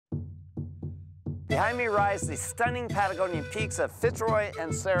Behind me rise the stunning Patagonian peaks of Fitzroy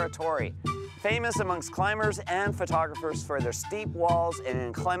and Cerro Torre, famous amongst climbers and photographers for their steep walls in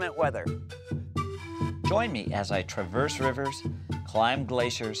inclement weather. Join me as I traverse rivers, climb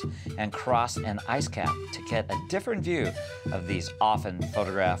glaciers, and cross an ice cap to get a different view of these often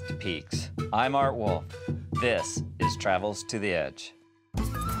photographed peaks. I'm Art Wolfe. This is Travels to the Edge.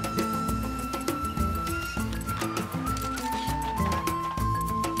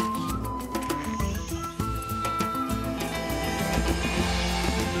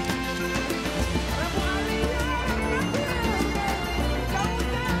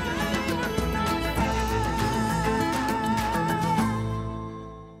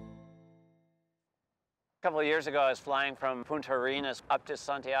 A couple of years ago, I was flying from Punta Arenas up to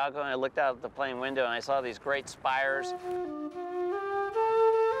Santiago, and I looked out the plane window and I saw these great spires,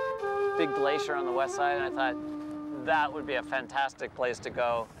 big glacier on the west side, and I thought that would be a fantastic place to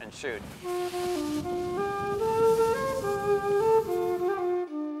go and shoot.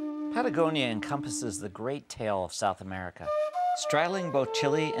 Patagonia encompasses the great tail of South America. Straddling both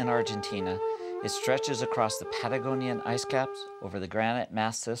Chile and Argentina, it stretches across the Patagonian ice caps over the granite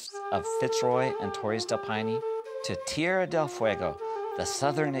massifs of Fitzroy and Torres del Paine to Tierra del Fuego, the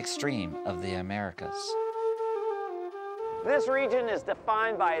southern extreme of the Americas. This region is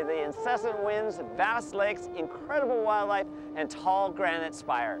defined by the incessant winds, vast lakes, incredible wildlife, and tall granite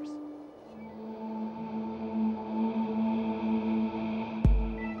spires.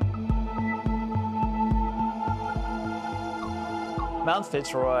 Mount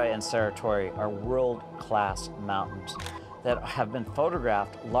Fitzroy and Cerro Torre are world-class mountains that have been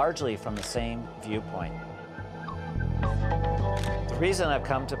photographed largely from the same viewpoint. The reason I've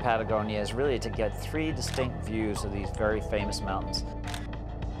come to Patagonia is really to get three distinct views of these very famous mountains.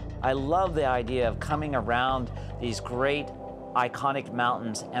 I love the idea of coming around these great iconic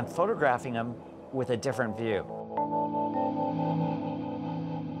mountains and photographing them with a different view.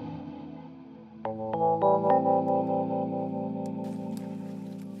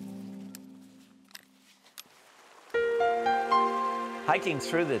 Hiking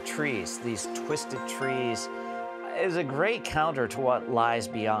through the trees, these twisted trees, is a great counter to what lies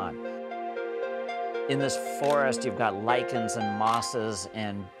beyond. In this forest, you've got lichens and mosses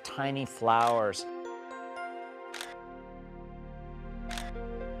and tiny flowers.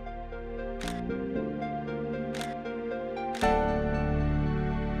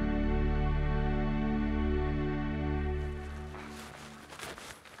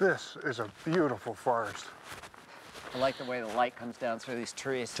 This is a beautiful forest. I like the way the light comes down through these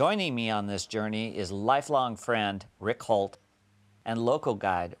trees. Joining me on this journey is lifelong friend Rick Holt and local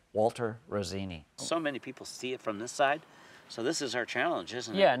guide Walter Rosini. So many people see it from this side, so this is our challenge,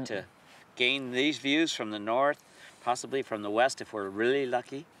 isn't Yeah. it? To gain these views from the north, possibly from the west if we're really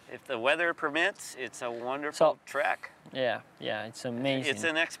lucky. If the weather permits, it's a wonderful trek. Yeah, it's amazing. It's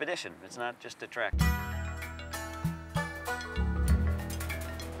an expedition. It's not just a trek.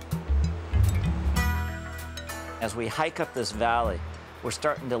 As we hike up this valley, we're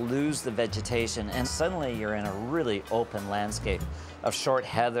starting to lose the vegetation, and suddenly you're in a really open landscape of short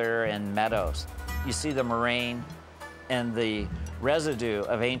heather and meadows. You see the moraine, and the residue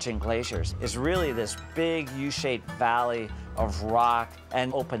of ancient glaciers is really this big U-shaped valley of rock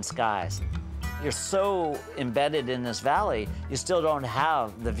and open skies. You're so embedded in this valley, you still don't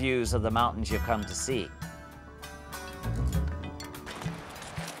have the views of the mountains you've come to see.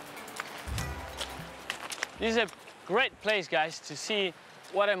 This is a great place, guys, to see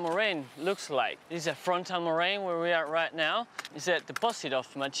what a moraine looks like. This is a frontal moraine where we are right now. It's a deposit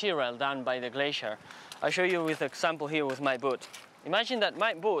of material done by the glacier. I'll show you with an example here with my boot. Imagine that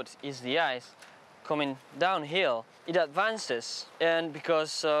my boot is the ice coming downhill. It advances, and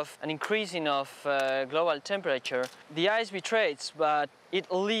because of an increasing of global temperature, the ice retreats, but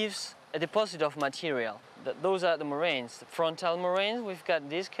it leaves a deposit of material. Those are the moraines. The frontal moraines, we've got in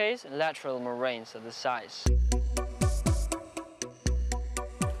this case, lateral moraines of the size.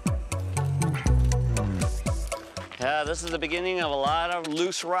 Yeah, this is the beginning of a lot of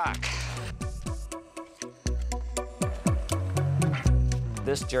loose rock.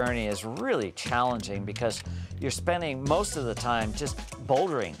 This journey is really challenging because you're spending most of the time just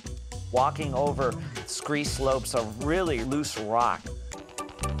bouldering, walking over scree slopes of really loose rock.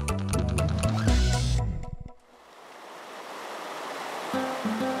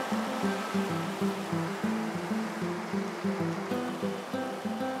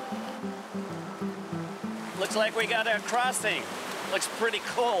 Looks like we got a crossing. Looks pretty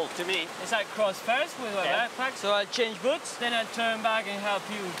cold to me. It's like cross first with my backpack, so I'll change boots, then I'll turn back and help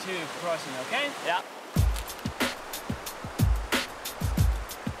you to crossing, okay? Yeah.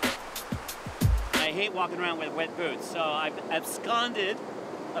 I hate walking around with wet boots, so I've absconded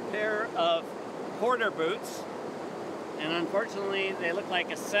a pair of porter boots, and unfortunately they look like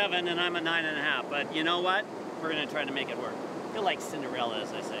a 7 and I'm a 9.5, but you know what? We're gonna try to make it work. I feel like Cinderella,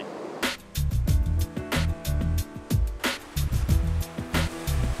 as I say.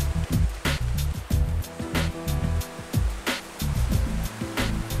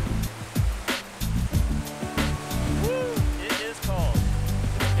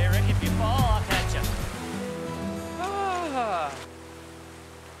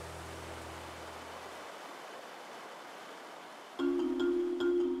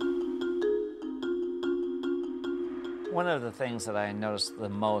 One of the things that I noticed the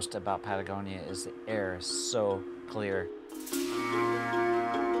most about Patagonia is the air is so clear.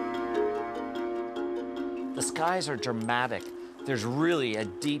 The skies are dramatic. There's really a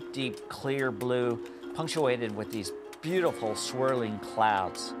deep, deep, clear blue, punctuated with these beautiful swirling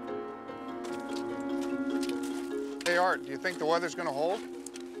clouds. Hey, Art, do you think the weather's gonna hold?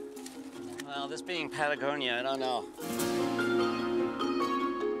 Well, this being Patagonia, I don't know.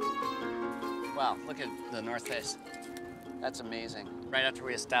 Wow, look at the north face. That's amazing. Right after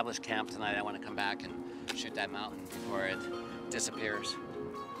we establish camp tonight, I want to come back and shoot that mountain before it disappears.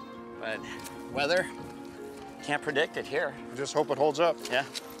 But weather, can't predict it here. I just hope it holds up. Yeah.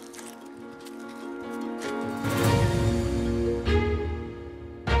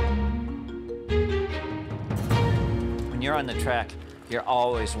 When you're on the track, you're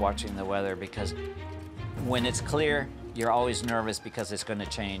always watching the weather because when it's clear, you're always nervous because it's going to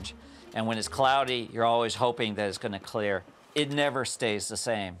change. And when it's cloudy, you're always hoping that it's going to clear. It never stays the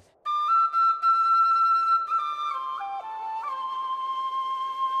same.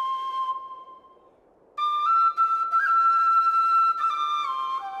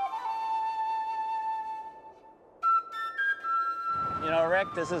 You know, Rick,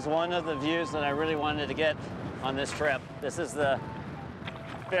 this is one of the views that I really wanted to get on this trip. This is the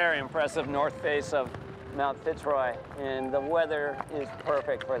very impressive north face of Mount Fitzroy, and the weather is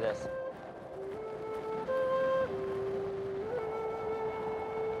perfect for this.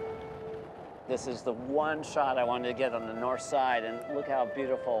 This is the one shot I wanted to get on the north side, and look how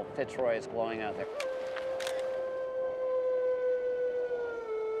beautiful Fitzroy is glowing out there.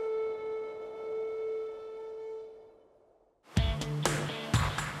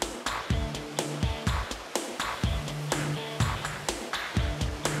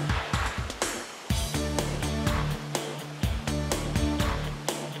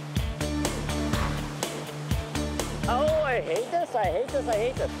 Oh, I hate this, I hate this, I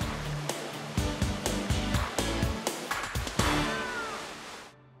hate this.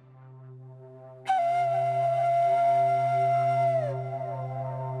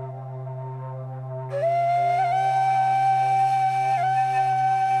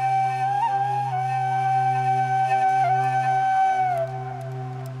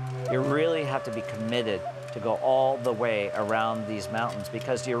 You really have to be committed to go all the way around these mountains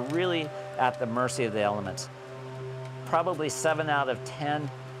because you're really at the mercy of the elements. Probably 7 out of 10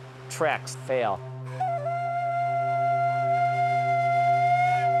 treks fail.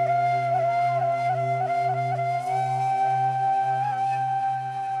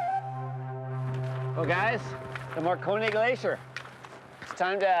 Well, guys, the Marconi Glacier. It's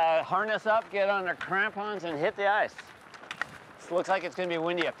time to harness up, get on our crampons, and hit the ice. It looks like it's going to be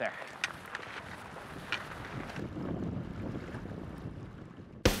windy up there.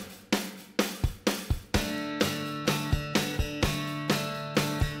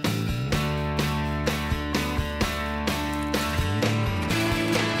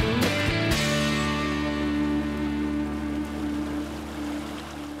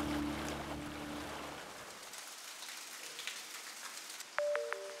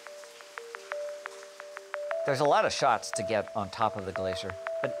 There's a lot of shots to get on top of the glacier,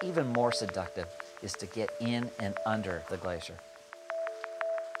 but even more seductive is to get in and under the glacier.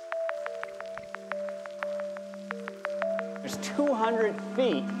 There's 200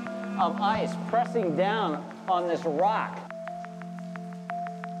 feet of ice pressing down on this rock.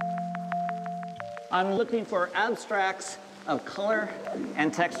 I'm looking for abstracts of color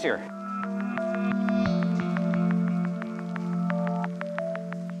and texture.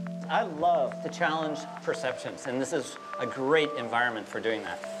 I love to challenge perceptions, and this is a great environment for doing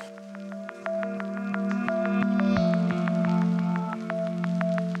that.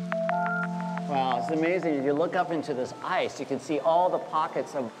 Wow, it's amazing. If you look up into this ice, you can see all the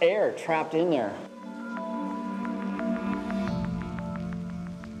pockets of air trapped in there.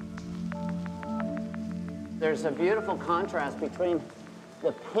 There's a beautiful contrast between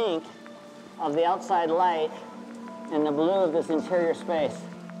the pink of the outside light and the blue of this interior space.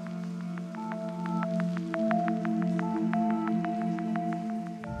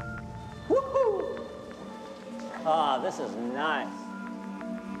 this is nice.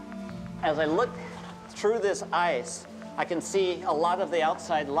 As I look through this ice, I can see a lot of the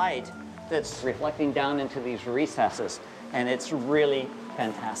outside light that's reflecting down into these recesses, and it's really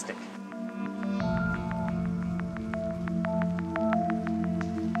fantastic.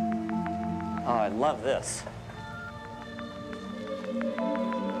 Oh, I love this.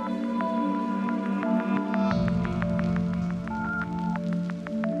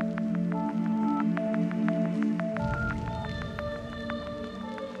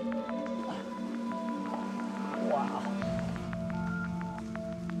 Wow.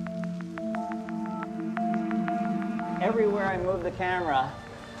 Everywhere I move the camera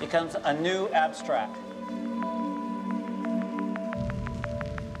becomes a new abstract.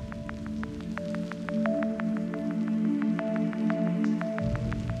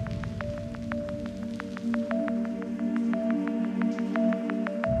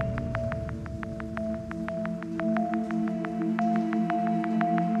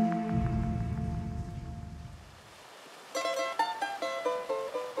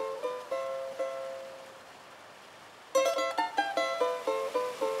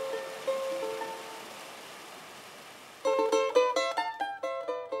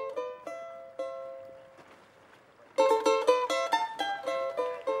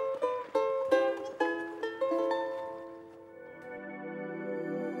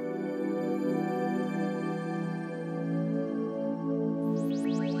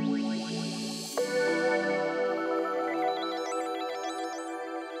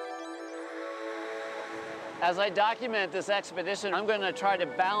 As I document this expedition, I'm going to try to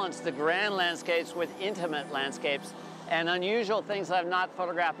balance the grand landscapes with intimate landscapes and unusual things I've not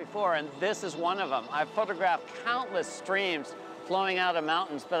photographed before, and this is one of them. I've photographed countless streams flowing out of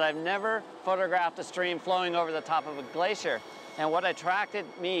mountains, but I've never photographed a stream flowing over the top of a glacier. And what attracted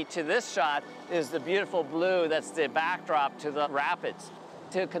me to this shot is the beautiful blue that's the backdrop to the rapids.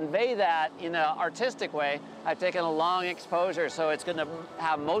 To convey that in an artistic way, I've taken a long exposure, so it's going to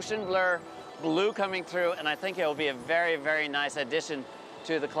have motion blur, blue coming through, and I think it will be a very, very nice addition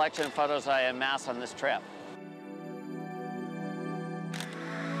to the collection of photos I amass on this trip.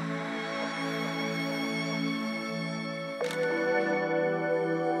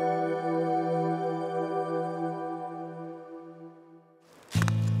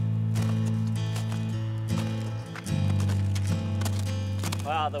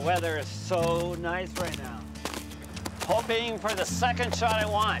 Wow, the weather is so nice right now. Hoping for the second shot I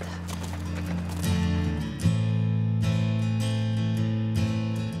want.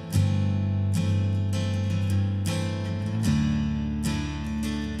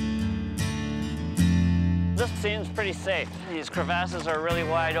 This seems pretty safe. These crevasses are really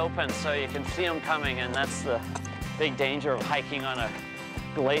wide open, so you can see them coming, and that's the big danger of hiking on a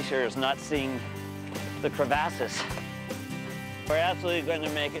glacier, is not seeing the crevasses. We're absolutely going to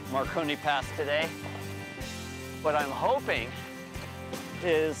make it Marconi Pass today. What I'm hoping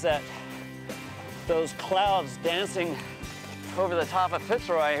is that those clouds dancing over the top of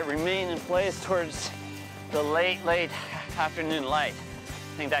Fitzroy remain in place towards the late afternoon light.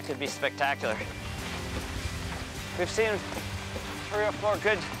 I think that could be spectacular. We've seen 3 or 4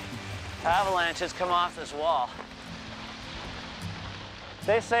 good avalanches come off this wall.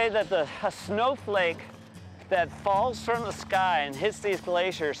 They say that a snowflake that falls from the sky and hits these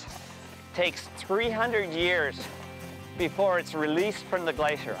glaciers takes 300 years before it's released from the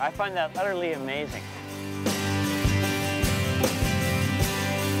glacier. I find that utterly amazing.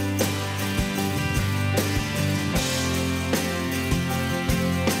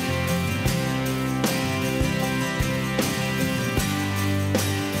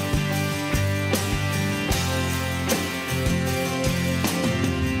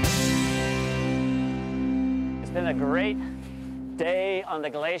 It's been a great day on the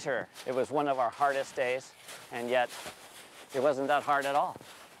glacier. It was one of our hardest days, and yet it wasn't that hard at all.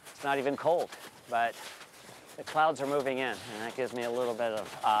 It's not even cold, but the clouds are moving in, and that gives me a little bit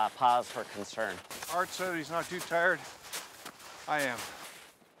of pause for concern. Art said he's not too tired. I am.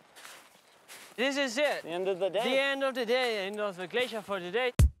 This is it. The end of the day. The end of the day, end of the glacier for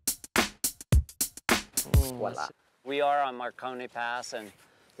today. Voila. We are on Marconi Pass, and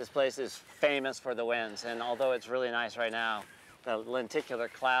this place is famous for the winds, and although it's really nice right now, the lenticular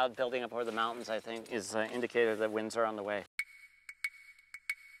cloud building up over the mountains, I think, is an indicator that winds are on the way.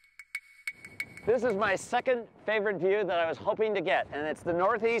 This is my second favorite view that I was hoping to get, and it's the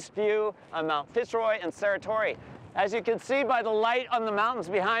northeast view of Mount Fitzroy and Saratori. As you can see by the light on the mountains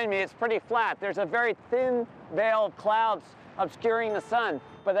behind me, it's pretty flat. There's a very thin veil of clouds obscuring the sun,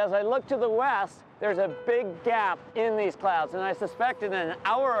 but as I look to the west, there's a big gap in these clouds, and I suspect in an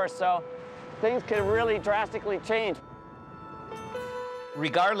hour or so, things could really drastically change.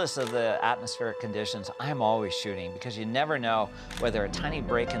 Regardless of the atmospheric conditions, I'm always shooting because you never know whether a tiny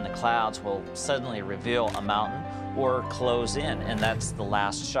break in the clouds will suddenly reveal a mountain or close in, and that's the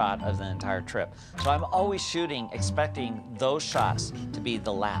last shot of the entire trip. So I'm always shooting, expecting those shots to be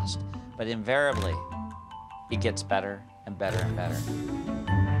the last, but invariably, it gets better and better and better.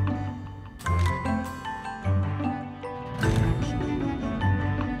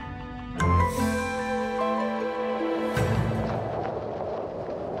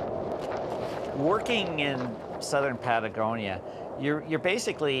 Working in southern Patagonia, you're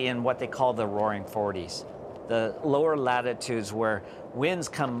basically in what they call the roaring 40s, the lower latitudes where winds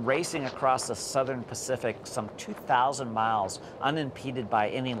come racing across the southern Pacific some 2,000 miles unimpeded by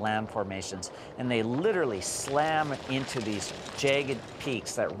any land formations, and they literally slam into these jagged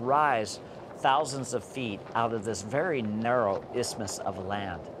peaks that rise thousands of feet out of this very narrow isthmus of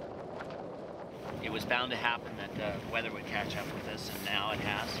land. It was bound to happen that the weather would catch up with us, and now it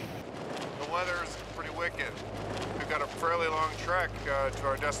has. The weather is pretty wicked. We've got a fairly long trek to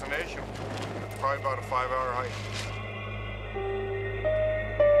our destination. Probably about a 5-hour hike.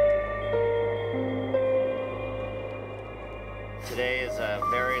 Today is a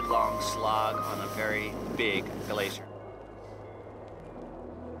very long slog on a very big glacier.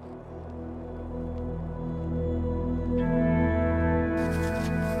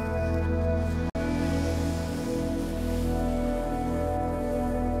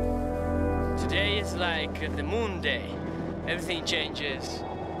 Today is like the moon day. Everything changes.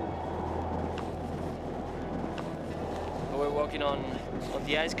 We're walking on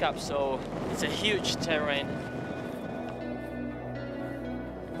the ice cap, so it's a huge terrain.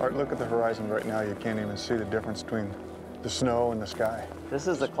 Art, look at the horizon right now. You can't even see the difference between the snow and the sky. This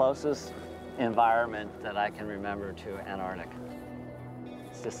is the closest environment that I can remember to Antarctica.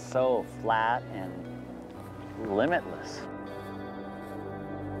 It's just so flat and limitless.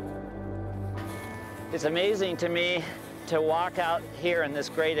 It's amazing to me to walk out here in this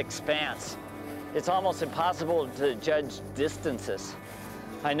great expanse. It's almost impossible to judge distances.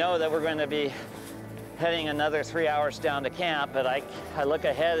 I know that we're going to be heading another 3 hours down to camp, but I look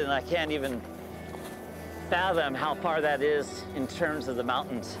ahead and I can't even fathom how far that is in terms of the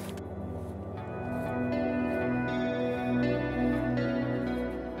mountains.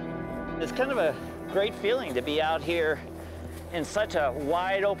 It's kind of a great feeling to be out here in such a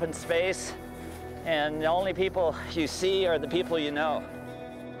wide open space, and the only people you see are the people you know.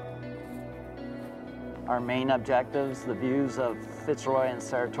 Our main objectives, the views of Fitzroy and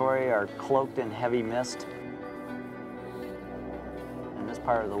Serratore, are cloaked in heavy mist. In this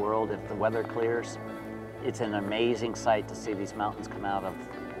part of the world, if the weather clears, it's an amazing sight to see these mountains come out of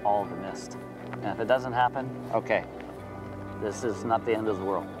all the mist. And if it doesn't happen, okay, this is not the end of the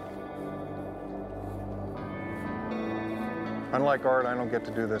world. Unlike Art, I don't get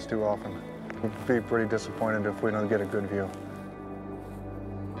to do this too often. We'd be pretty disappointed if we don't get a good view.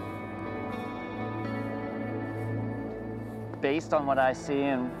 Based on what I see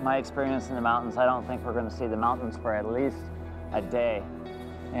and my experience in the mountains, I don't think we're going to see the mountains for at least a day.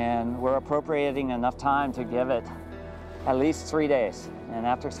 And we're appropriating enough time to give it at least 3 days. And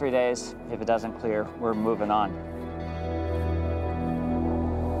after 3 days, if it doesn't clear, we're moving on.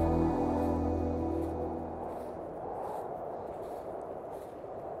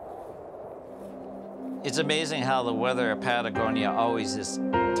 It's amazing how the weather at Patagonia always is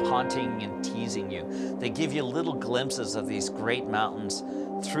taunting and teasing you. They give you little glimpses of these great mountains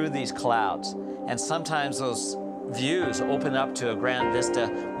through these clouds. And sometimes those views open up to a grand vista.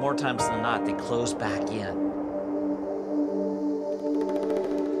 More times than not, they close back in.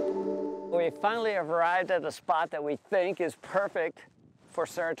 We finally have arrived at a spot that we think is perfect for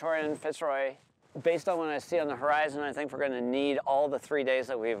Serratore and Fitzroy. Based on what I see on the horizon, I think we're going to need all the 3 days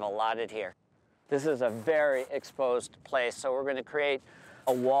that we've allotted here. This is a very exposed place, so we're going to create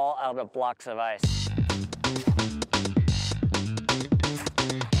a wall out of blocks of ice.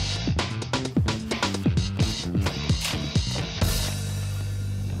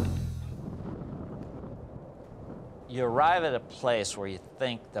 You arrive at a place where you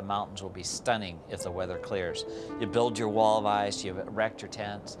think the mountains will be stunning if the weather clears. You build your wall of ice, you erect your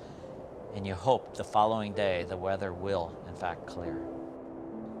tents, and you hope the following day the weather will, in fact, clear.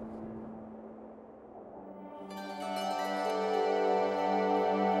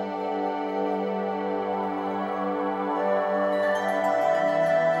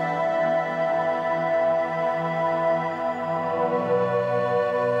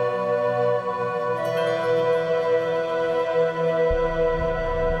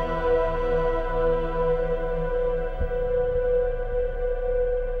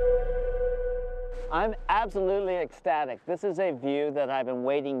 I'm absolutely ecstatic. This is a view that I've been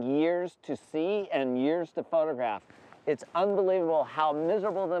waiting years to see and years to photograph. It's unbelievable how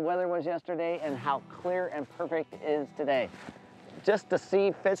miserable the weather was yesterday and how clear and perfect it is today. Just to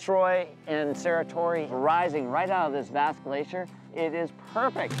see Fitzroy and Serratori rising right out of this vast glacier, it is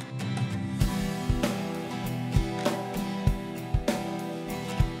perfect.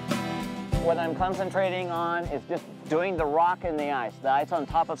 What I'm concentrating on is just doing the rock and the ice on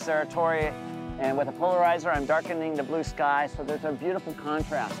top of Serratori, and with a polarizer I'm darkening the blue sky, so there's a beautiful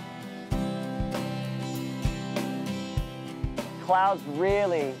contrast. Clouds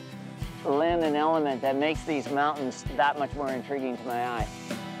really lend an element that makes these mountains that much more intriguing to my eye.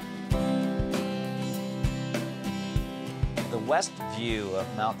 The west view of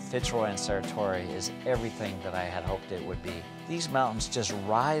Mount Fitzroy and Serratori is everything that I had hoped it would be. These mountains just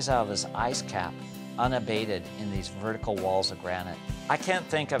rise out of this ice cap, unabated in these vertical walls of granite. I can't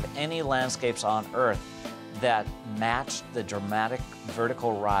think of any landscapes on Earth that match the dramatic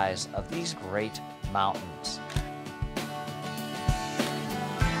vertical rise of these great mountains.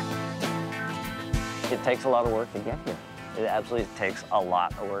 It takes a lot of work to get here. It absolutely takes a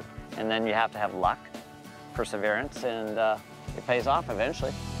lot of work. And then you have to have luck, perseverance, and it pays off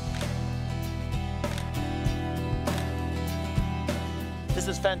eventually. This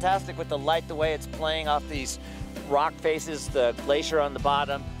is fantastic with the light, the way it's playing off these rock faces, the glacier on the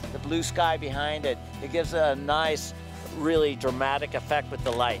bottom, the blue sky behind it. It gives a nice, really dramatic effect with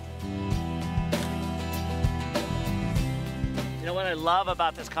the light. You know what I love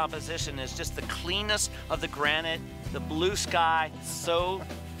about this composition is just the cleanness of the granite, the blue sky, so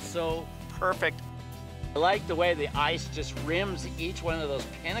perfect. I like the way the ice just rims each one of those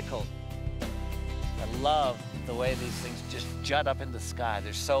pinnacles. I love the way these things just jut up in the sky.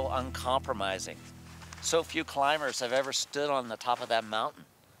 They're so uncompromising. So few climbers have ever stood on the top of that mountain.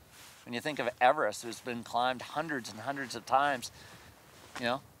 When you think of Everest, who's been climbed hundreds and hundreds of times, you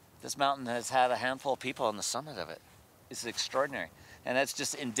know, this mountain has had a handful of people on the summit of it. It's extraordinary. And that's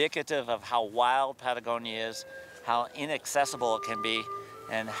just indicative of how wild Patagonia is, how inaccessible it can be,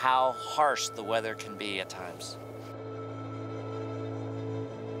 and how harsh the weather can be at times.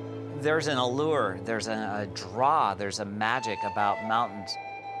 There's an allure, there's a draw, there's a magic about mountains.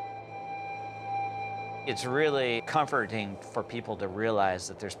 It's really comforting for people to realize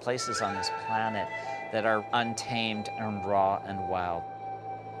that there's places on this planet that are untamed and raw and wild.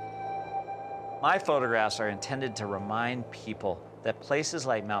 My photographs are intended to remind people that places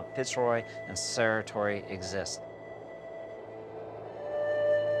like Mount Fitzroy and Serratori exist.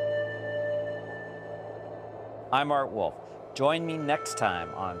 I'm Art Wolfe. Join me next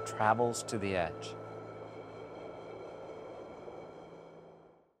time on Travels to the Edge.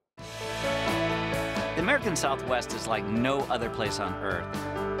 The American Southwest is like no other place on Earth.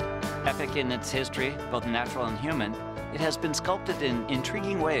 Epic in its history, both natural and human, it has been sculpted in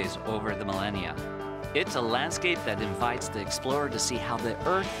intriguing ways over the millennia. It's a landscape that invites the explorer to see how the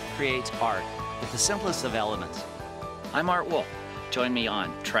Earth creates art with the simplest of elements. I'm Art Wolfe. Join me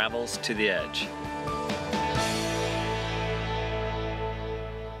on Travels to the Edge.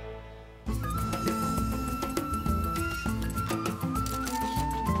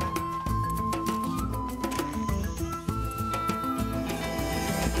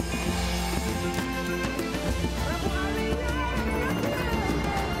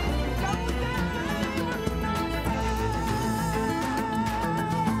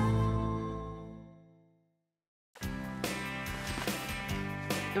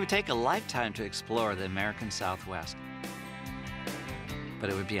 It would take a lifetime to explore the American Southwest, but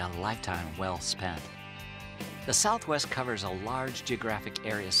it would be a lifetime well spent. The Southwest covers a large geographic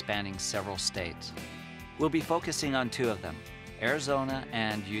area spanning several states. We'll be focusing on two of them, Arizona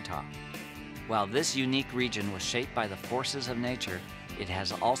and Utah. While this unique region was shaped by the forces of nature, it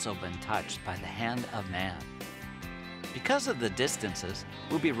has also been touched by the hand of man. Because of the distances,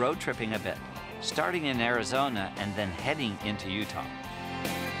 we'll be road tripping a bit, starting in Arizona and then heading into Utah.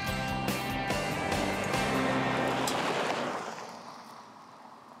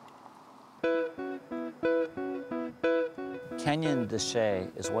 Canyon de Chelly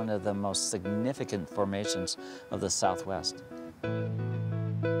is one of the most significant formations of the Southwest.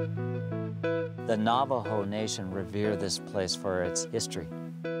 The Navajo Nation revere this place for its history.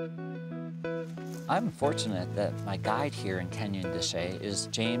 I'm fortunate that my guide here in Canyon de Chelly is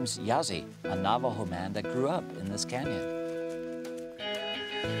James Yazzie, a Navajo man that grew up in this canyon.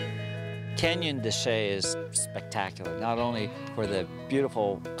 Canyon de Chelly is spectacular, not only for the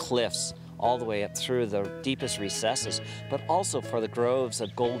beautiful cliffs all the way up through the deepest recesses, but also for the groves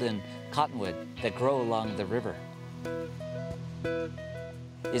of golden cottonwood that grow along the river.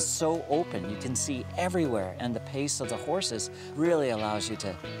 is so open. You can see everywhere, and the pace of the horses really allows you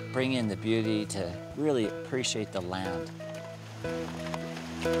to bring in the beauty, to really appreciate the land.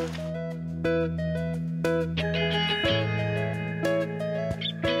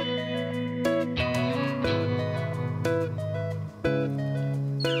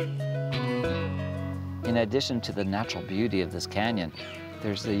 In addition to the natural beauty of this canyon,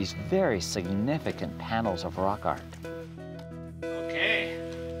 there's these very significant panels of rock art. Okay,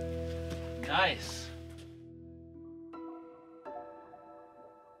 nice.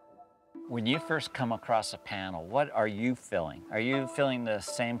 When you first come across a panel, what are you feeling? Are you feeling the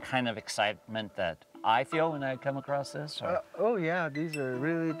same kind of excitement that I feel when I come across this? Oh yeah, these are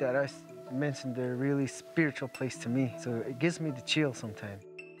really, that I mentioned, they're a really spiritual place to me. So it gives me the chill sometimes.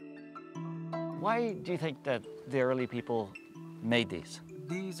 Why do you think that the early people made these?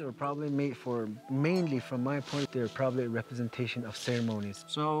 These are probably made for, mainly from my point, they're probably a representation of ceremonies.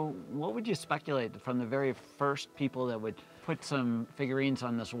 So what would you speculate from the very first people that would put some figurines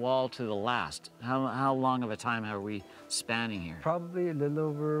on this wall to the last? How long of a time are we spanning here? Probably a little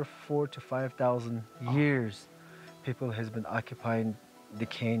over 4,000 to 5,000 years people has been occupying the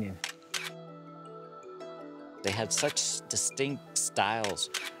canyon. They had such distinct styles,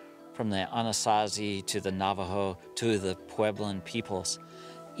 from the Anasazi to the Navajo to the Puebloan peoples.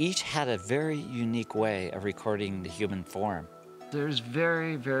 Each had a very unique way of recording the human form. There's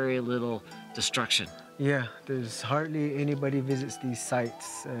very, very little destruction. Yeah, there's hardly anybody visits these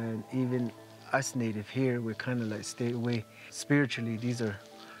sites, and even us native here, we're kind of like stay away. Spiritually, these are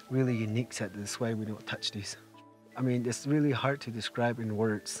really unique sets. That's why we don't touch these. I mean, it's really hard to describe in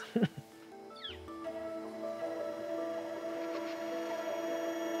words.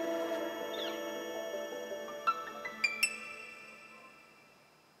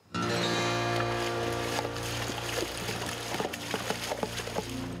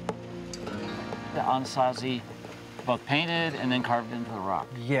 The Anasazi, both painted and then carved into the rock.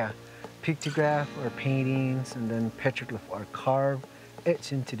 Yeah, pictograph or paintings, and then petroglyph are carved,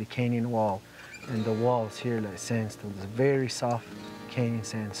 etched into the canyon wall. And the walls here like sandstone. It's very soft canyon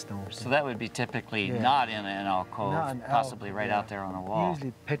sandstone. So that would be typically Yeah. not in an alcove, Not an possibly alcove, right yeah. out there on the wall.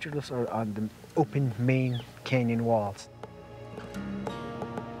 Usually petroglyphs are on the open main canyon walls.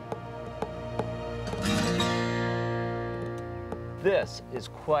 This is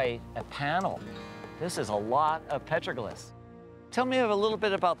quite a panel. This is a lot of petroglyphs. Tell me a little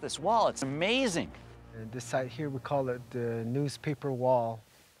bit about this wall. It's amazing. And this side here, we call it the newspaper wall.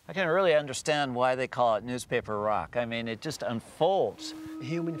 I can really understand why they call it newspaper rock. I mean, it just unfolds.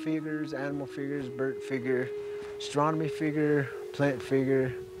 Human figures, animal figures, bird figure, astronomy figure, plant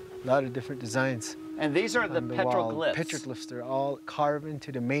figure, a lot of different designs. And these are the on wall. petroglyphs. Petroglyphs, they're all carved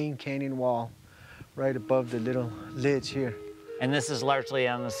into the main canyon wall, right above the little ledge here. And this is largely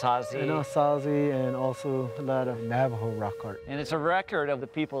Anasazi. Anasazi, and also a lot of Navajo rock art. And it's a record of the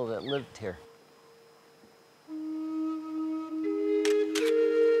people that lived here.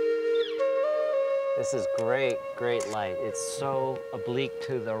 This is great, great light. It's so oblique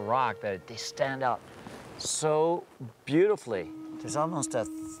to the rock that they stand out so beautifully. There's almost a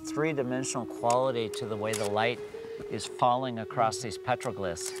three-dimensional quality to the way the light is falling across these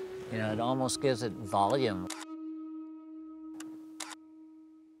petroglyphs. You know, it almost gives it volume.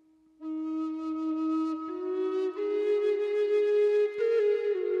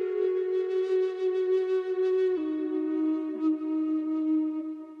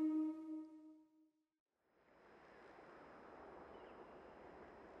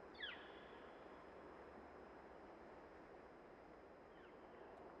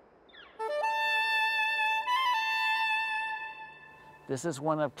 This is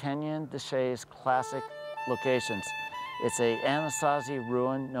one of Kenyon Deshae's classic locations. It's a Anasazi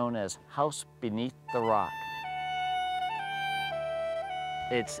ruin known as House Beneath the Rock.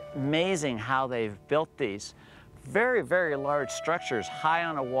 It's amazing how they've built these very, very large structures high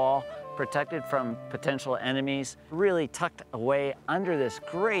on a wall, protected from potential enemies, really tucked away under this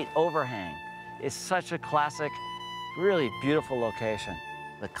great overhang. It's such a classic, really beautiful location.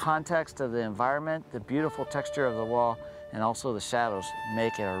 The context of the environment, the beautiful texture of the wall, and also the shadows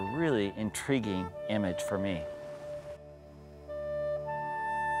make it a really intriguing image for me.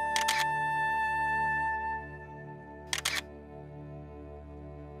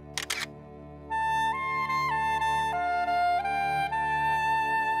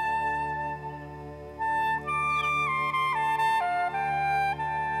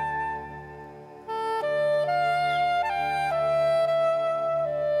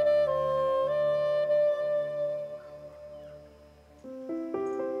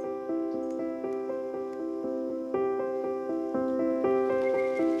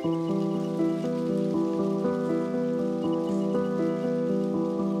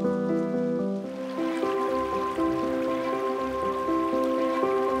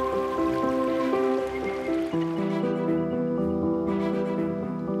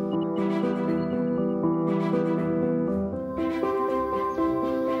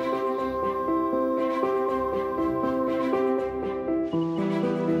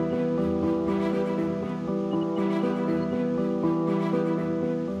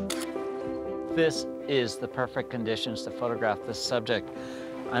 This is the perfect conditions to photograph this subject.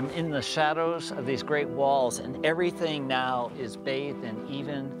 I'm in the shadows of these great walls, and everything now is bathed in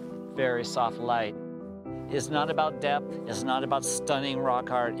even, very soft light. It's not about depth, it's not about stunning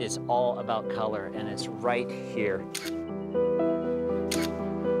rock art, it's all about color, and it's right here.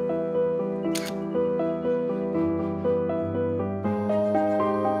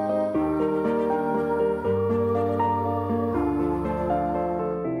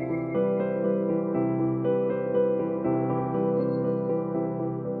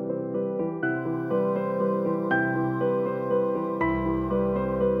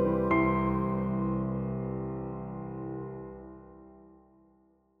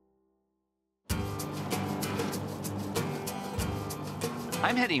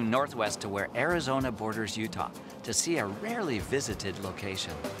 I'm heading northwest to where Arizona borders Utah to see a rarely visited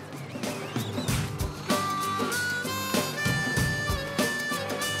location.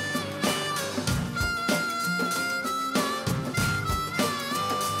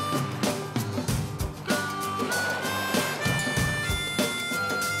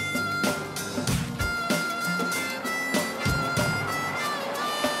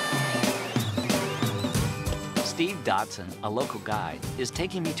 Steve Dodson, a local guide, is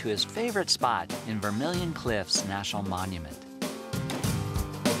taking me to his favorite spot in Vermilion Cliffs National Monument.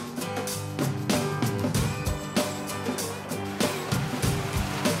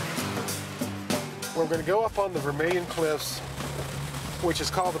 We're going to go up on the Vermilion Cliffs, which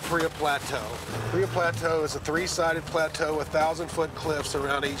is called the Paria Plateau. Paria Plateau is a three-sided plateau with 1,000-foot cliffs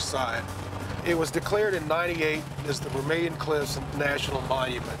around each side. It was declared in '98 as the Vermilion Cliffs National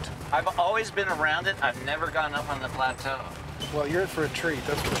Monument. I've always been around it. I've never gone up on the plateau. Well, you're in for a treat,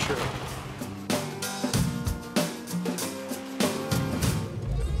 that's for sure.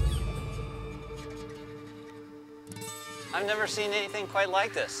 I've never seen anything quite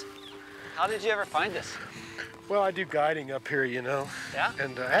like this. How did you ever find this? Well, I do guiding up here, you know. Yeah?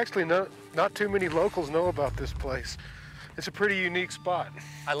 And actually, not too many locals know about this place. It's a pretty unique spot.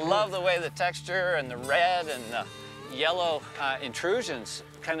 I love the way the texture and the red and the yellow intrusions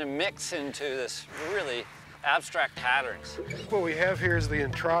kind of mix into this really abstract patterns. What we have here is the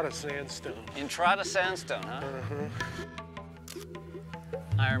Entrada sandstone. Entrada sandstone, huh? Uh-huh.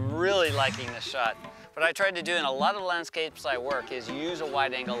 I'm really liking this shot. What I tried to do in a lot of landscapes I work is use a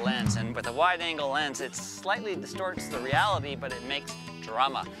wide-angle lens, and with a wide-angle lens, it slightly distorts the reality, but it makes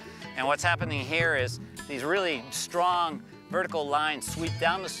drama. And what's happening here is these really strong vertical lines sweep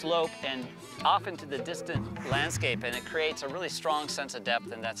down the slope and off into the distant landscape, and it creates a really strong sense of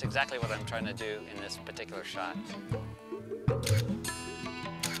depth, and that's exactly what I'm trying to do in this particular shot.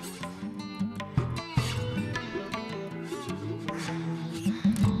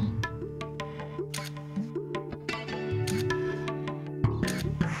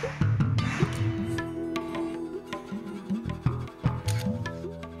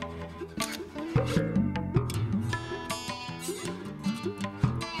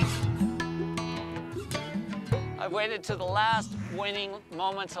 I've waited to the last waning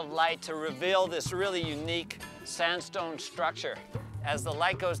moments of light to reveal this really unique sandstone structure. As the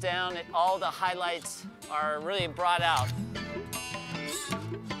light goes down, all the highlights are really brought out.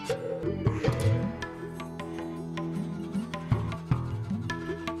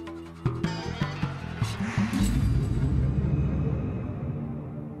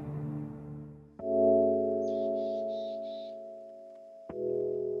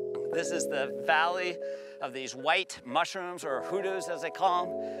 This is the valley of these white mushrooms, or hoodoos as they call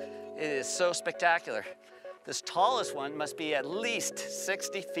them. It is so spectacular. This tallest one must be at least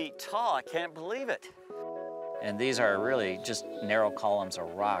 60 feet tall. I can't believe it. And these are really just narrow columns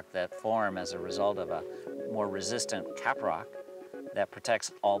of rock that form as a result of a more resistant caprock that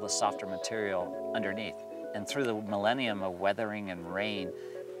protects all the softer material underneath. And through the millennium of weathering and rain,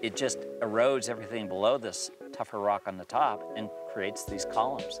 it just erodes everything below this tougher rock on the top and creates these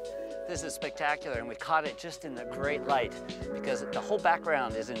columns. This is spectacular, and we caught it just in the great light because the whole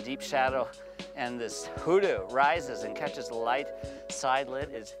background is in deep shadow, and this hoodoo rises and catches the light. Side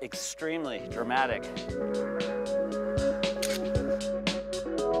lit is extremely dramatic.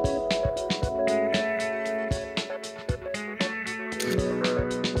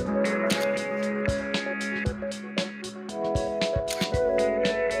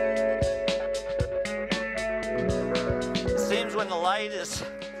 It seems when the light is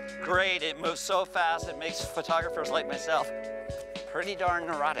great, it moves so fast, it makes photographers like myself pretty darn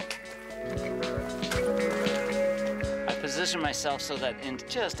neurotic. I position myself so that in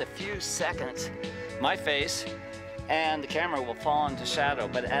just a few seconds, my face and the camera will fall into shadow,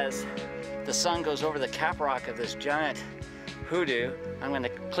 but as the sun goes over the caprock of this giant hoodoo. I'm going to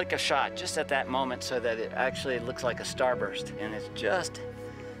click a shot just at that moment so that it actually looks like a starburst. And it's just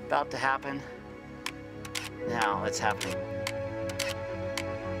about to happen. Now it's happening.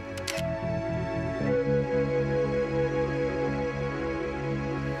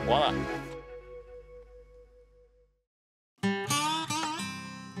 Voila.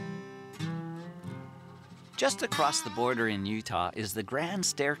 Just across the border in Utah is the Grand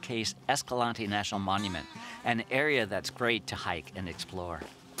Staircase Escalante National Monument, an area that's great to hike and explore.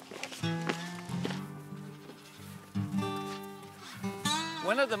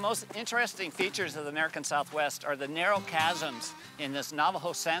 One of the most interesting features of the American Southwest are the narrow chasms in this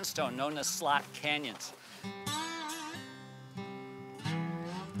Navajo sandstone known as slot canyons.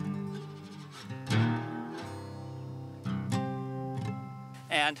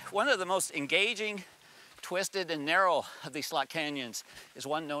 And one of the most engaging, twisted, and narrow of these slot canyons is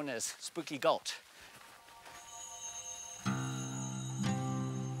one known as Spooky Gulch.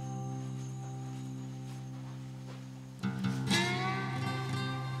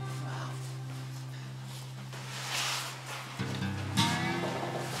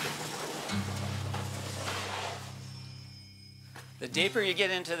 The deeper you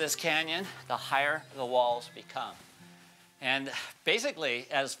get into this canyon, the higher the walls become. And basically,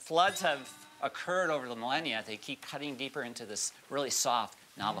 as floods have occurred over the millennia, they keep cutting deeper into this really soft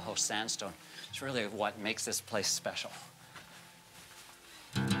Navajo sandstone. It's really what makes this place special.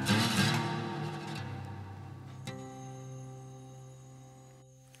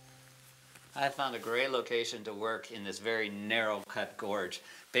 I found a great location to work in this very narrow cut gorge.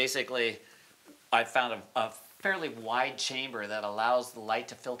 Basically, I found a fairly wide chamber that allows the light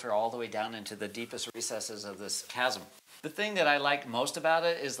to filter all the way down into the deepest recesses of this chasm. The thing that I like most about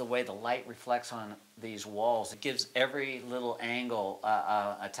it is the way the light reflects on these walls. It gives every little angle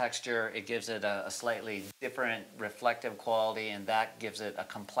a texture. It gives it a slightly different reflective quality, and that gives it a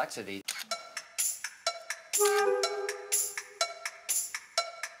complexity.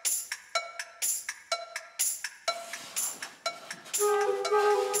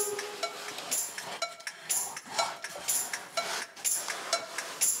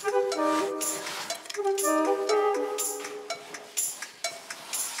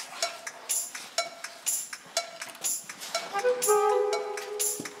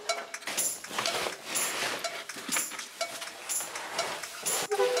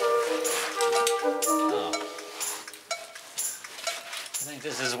 I think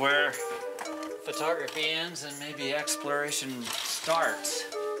this is where photography ends and maybe exploration starts.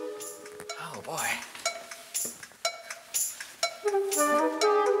 Oh boy.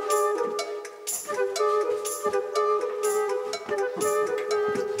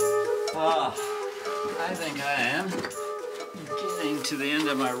 Oh, I think I am getting to the end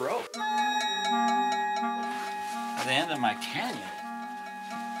of my rope. At the end of my canyon.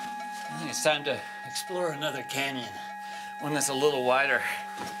 I think it's time to explore another canyon. One that's a little wider.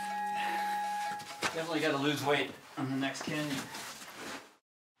 Definitely got to lose weight on the next canyon.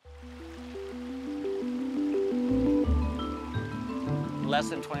 Less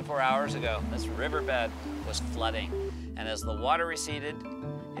than 24 hours ago, this riverbed was flooding. And as the water receded,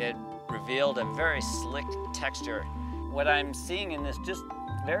 it revealed a very slick texture. What I'm seeing in this just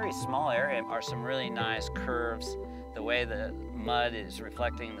very small area are some really nice curves. The way the mud is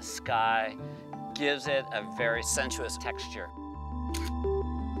reflecting the sky gives it a very sensuous texture.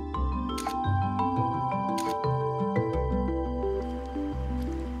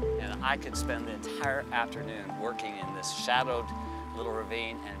 And I could spend the entire afternoon working in this shadowed little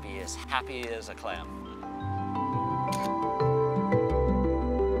ravine and be as happy as a clam.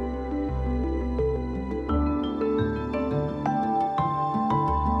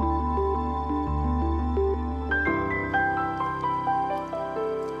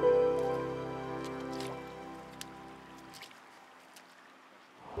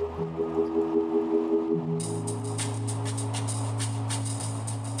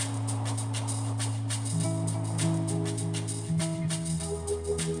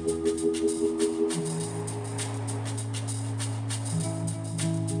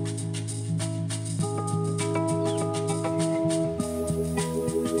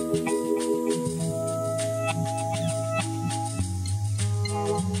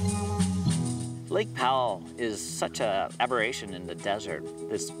 Lake Powell is such an aberration in the desert.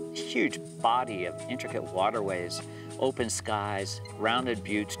 This huge body of intricate waterways, open skies, rounded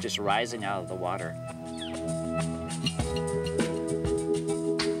buttes just rising out of the water.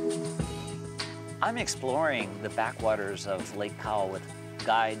 I'm exploring the backwaters of Lake Powell with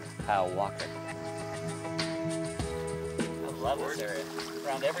guide Kyle Walker. love this area.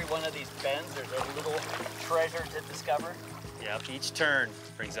 Around every one of these bends, there's a little treasure to discover. Yep, each turn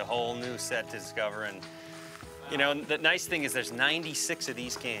brings a whole new set to discover. And, you know, the nice thing is there's 96 of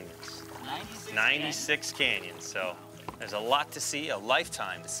these canyons. 96 canyons, so there's a lot to see, a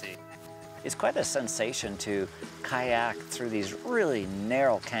lifetime to see. It's quite a sensation to kayak through these really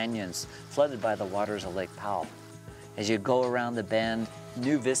narrow canyons flooded by the waters of Lake Powell. As you go around the bend,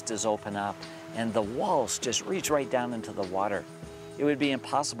 new vistas open up, and the walls just reach right down into the water. It would be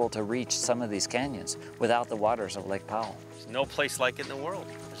impossible to reach some of these canyons without the waters of Lake Powell. There's no place like it in the world.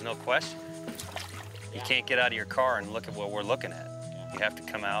 There's no question. You can't get out of your car and look at what we're looking at. You have to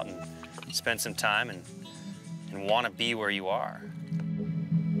come out and spend some time and want to be where you are.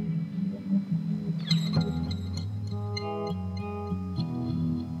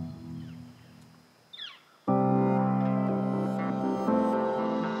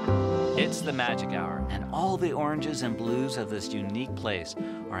 It's the magic hour, and all the oranges and blues of this unique place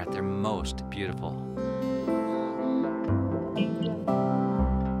are at their most beautiful.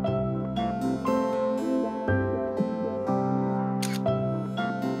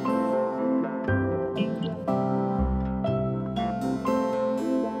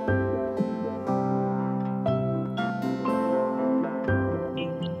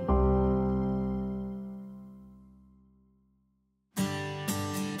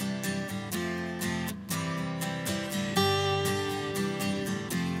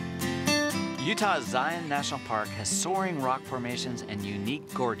 Utah's Zion National Park has soaring rock formations and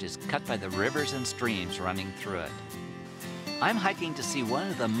unique gorges cut by the rivers and streams running through it. I'm hiking to see one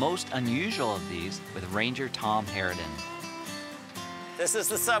of the most unusual of these with Ranger Tom Harridan. This is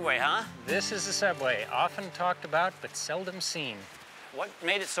the subway, huh? This is the subway, often talked about but seldom seen. What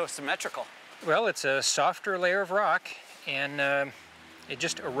made it so symmetrical? Well, it's a softer layer of rock, and it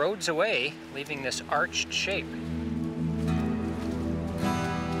just erodes away, leaving this arched shape.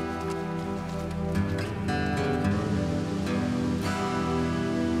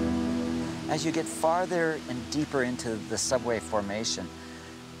 As you get farther and deeper into the subway formation,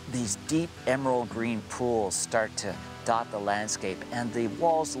 these deep emerald green pools start to dot the landscape, and the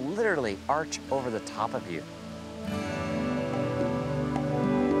walls literally arch over the top of you.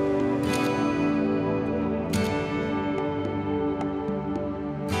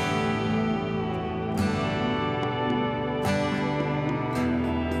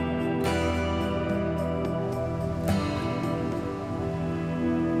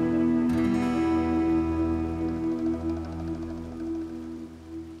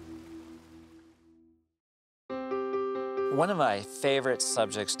 One of my favorite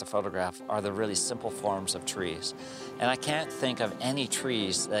subjects to photograph are the really simple forms of trees. And I can't think of any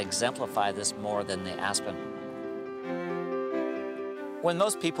trees that exemplify this more than the aspen. When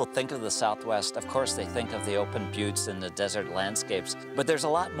most people think of the Southwest, of course they think of the open buttes and the desert landscapes, but there's a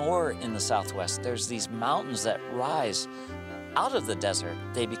lot more in the Southwest. There's these mountains that rise out of the desert.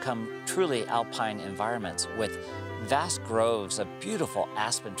 They become truly alpine environments with vast groves of beautiful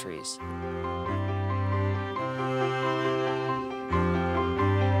aspen trees.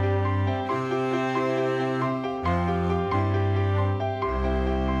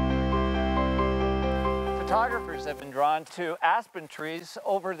 Photographers have been drawn to aspen trees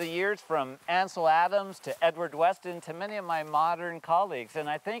over the years, from Ansel Adams to Edward Weston to many of my modern colleagues. And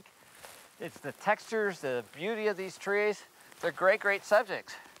I think it's the textures, the beauty of these trees. They're great, great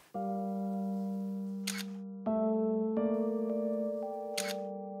subjects.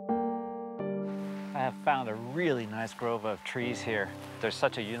 I have found a really nice grove of trees here. There's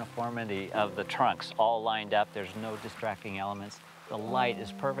such a uniformity of the trunks, all lined up. There's no distracting elements. The light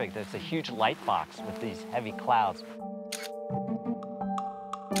is perfect. There's a huge light box with these heavy clouds.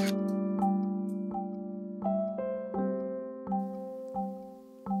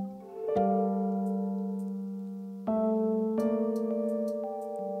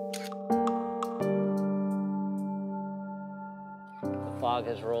 The fog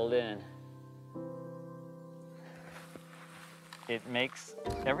has rolled in. It makes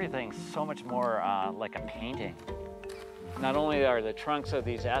everything so much more like a painting. Not only are the trunks of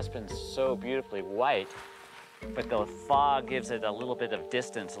these aspens so beautifully white, but the fog gives it a little bit of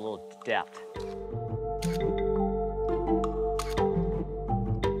distance, a little depth.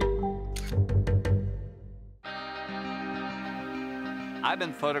 I've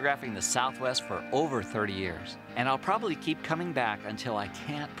been photographing the Southwest for over 30 years, and I'll probably keep coming back until I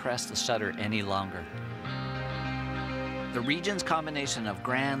can't press the shutter any longer. The region's combination of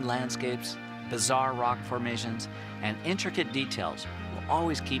grand landscapes, bizarre rock formations, and intricate details will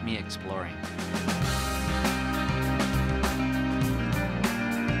always keep me exploring.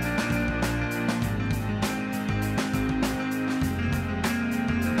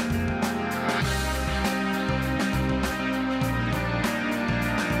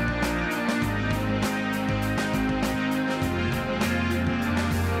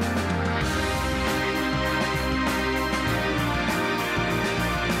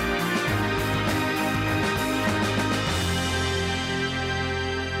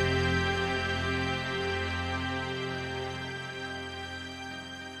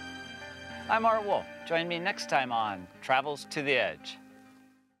 I'm Art Wolfe. Join me next time on Travels to the Edge.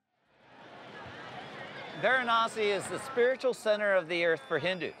 Varanasi is the spiritual center of the earth for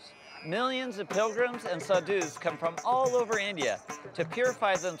Hindus. Millions of pilgrims and sadhus come from all over India to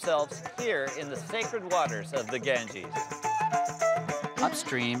purify themselves here in the sacred waters of the Ganges.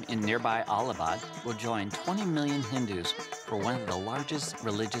 Upstream in nearby Allahabad, we'll join 20 million Hindus for one of the largest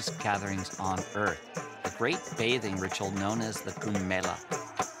religious gatherings on earth, the great bathing ritual known as the Kumbh Mela.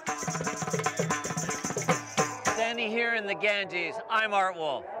 Standing here in the Ganges, I'm Art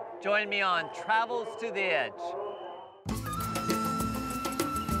Wolfe. Join me on Travels to the Edge.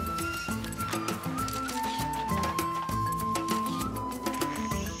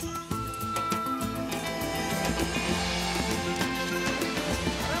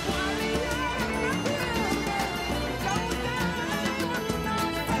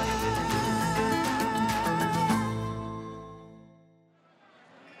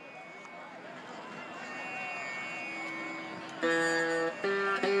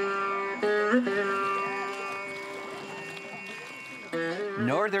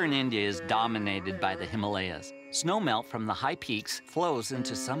 Northern India is dominated by the Himalayas. Snowmelt from the high peaks flows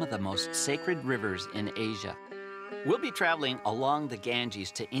into some of the most sacred rivers in Asia. We'll be traveling along the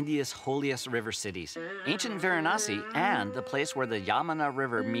Ganges to India's holiest river cities, ancient Varanasi, and the place where the Yamuna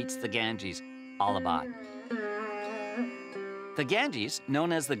River meets the Ganges, Allahabad. The Ganges,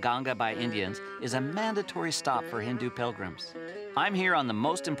 known as the Ganga by Indians, is a mandatory stop for Hindu pilgrims. I'm here on the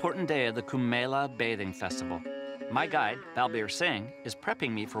most important day of the Kumbh Mela Bathing Festival. My guide, Balbir Singh, is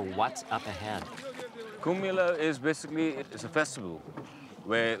prepping me for what's up ahead. Kumbh Mela is basically, it's a festival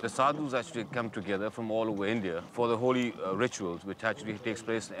where the sadhus actually come together from all over India for the holy rituals, which actually takes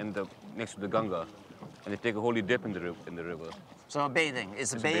place next to the Ganga, and they take a holy dip in the river. So bathing.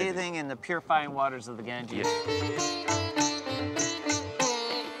 It's bathing in the purifying waters of the Ganges. Yes.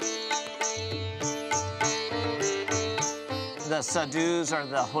 The sadhus are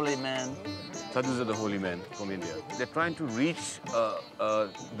the holy men. Sadhus are the holy men from India. They're trying to reach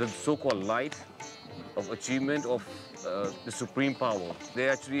the so-called light of achievement of the supreme power. They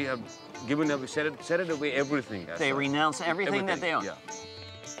actually have set it away everything. They renounce everything that they own. Yeah.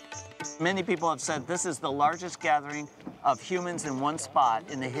 Many people have said this is the largest gathering of humans in one spot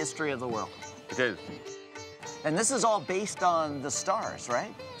in the history of the world. It is. And this is all based on the stars,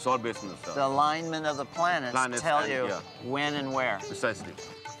 right? It's all based on the stars. The alignment of the planets tell you when and where. Precisely.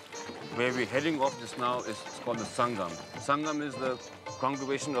 Where we're heading off just now is called the Sangam. Sangam is the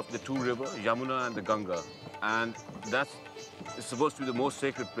congregation of the two rivers, Yamuna and the Ganga. And that's supposed to be the most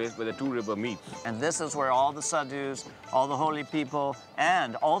sacred place where the two rivers meet. And this is where all the sadhus, all the holy people,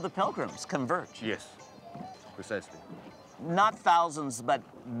 and all the pilgrims converge. Yes, precisely. Not thousands, but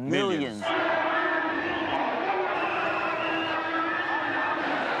millions.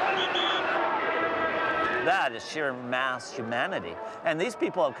 That is sheer mass humanity. And these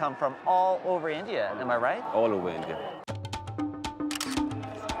people have come from all over India, am I right? All over India.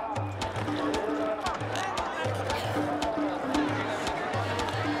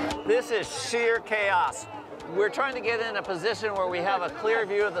 This is sheer chaos. We're trying to get in a position where we have a clear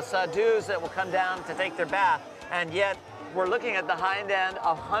view of the sadhus that will come down to take their bath, and yet we're looking at the hind end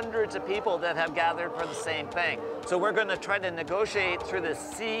of hundreds of people that have gathered for the same thing. So we're going to try to negotiate through the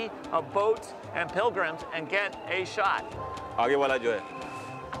sea of boats and pilgrims and get a shot. आगे वाला जो है.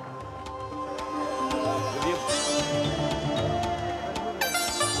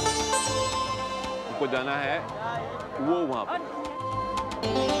 हमको जाना है वो वहाँ पर.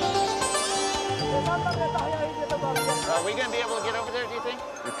 Are we going to be able to get over there, do you think?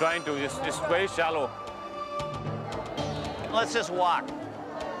 We're trying to. It's very shallow. Let's just walk.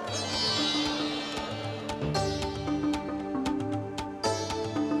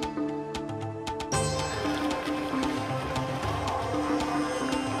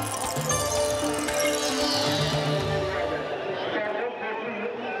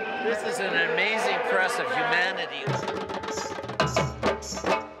 This is an amazing press of humanity.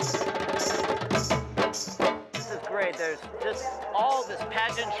 This is great. There's just all this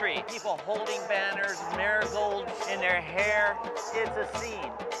pageantry. People holding banners, marigolds in their hair. It's a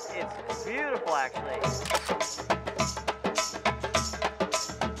scene. It's beautiful, actually.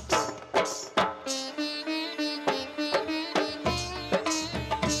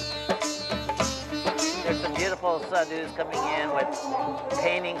 There's some beautiful sadhus coming in with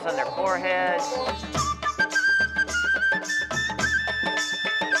paintings on their foreheads.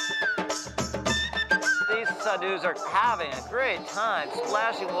 These sadhus are having a great time,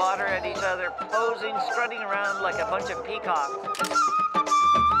 splashing water at each other, posing, strutting around like a bunch of peacocks.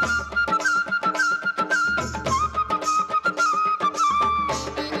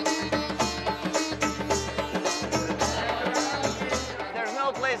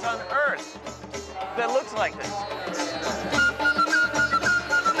 place on Earth that looks like this.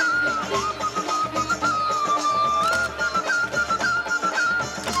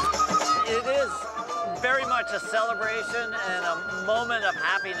 It is very much a celebration and a moment of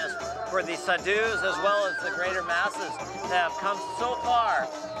happiness for the sadhus as well as the greater masses that have come so far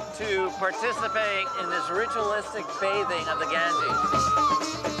to participate in this ritualistic bathing of the Ganges.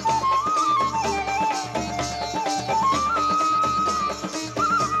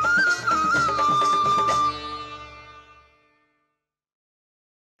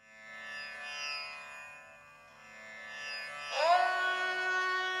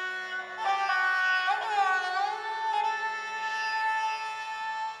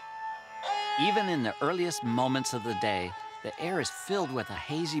 Even in the earliest moments of the day, the air is filled with a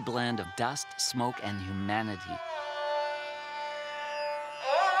hazy blend of dust, smoke, and humanity.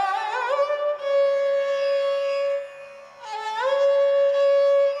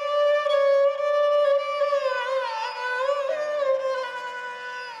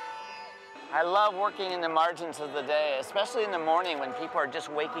 I love working in the margins of the day, especially in the morning when people are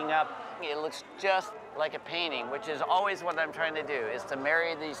just waking up. It looks just like a painting, which is always what I'm trying to do, is to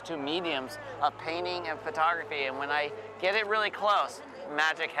marry these two mediums of painting and photography. And when I get it really close,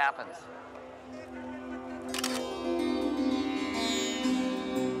 magic happens.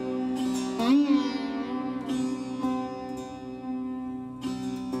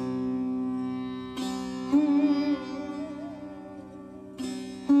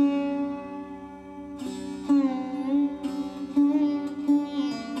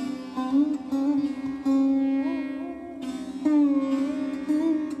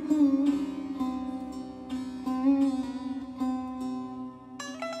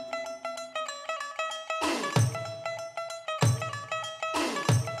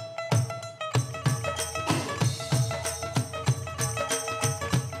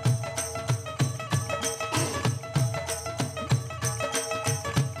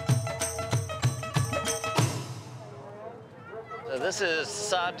 So this is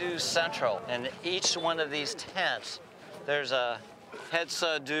Sadhu Central, and each one of these tents, there's a head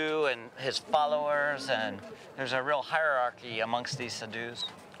sadhu and his followers, and there's a real hierarchy amongst these sadhus.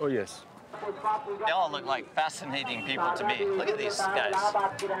 Oh, yes. They all look like fascinating people to me. Look at these guys.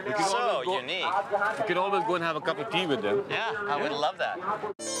 So unique. You can always go and have a cup of tea with them. Yeah, I would love that.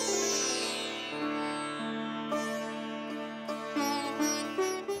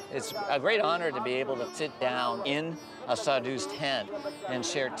 It's a great honor to be able to sit down in a sadhu's tent and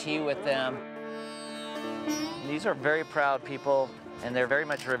share tea with them. These are very proud people, and they're very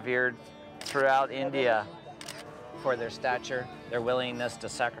much revered throughout India for their stature, their willingness to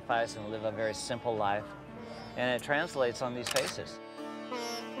sacrifice and live a very simple life. And it translates on these faces.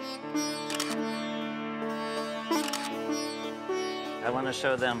 I want to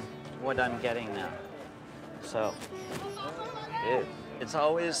show them what I'm getting now. So it's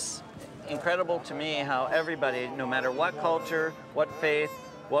always incredible to me how everybody, no matter what culture, what faith,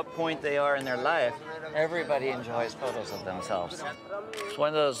 what point they are in their life, everybody enjoys photos of themselves. It's one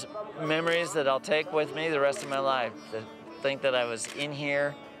of those memories that I'll take with me the rest of my life, to think that I was in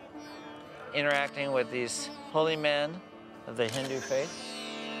here interacting with these holy men of the Hindu faith.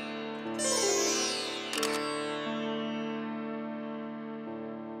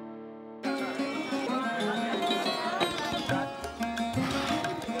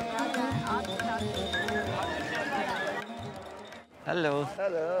 Hello.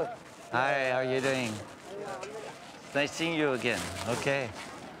 Hello. Hi, how are you doing? Nice seeing you again. Okay.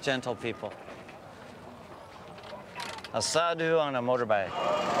 Gentle people. A sadhu on a motorbike.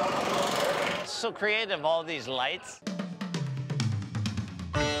 So creative, all these lights.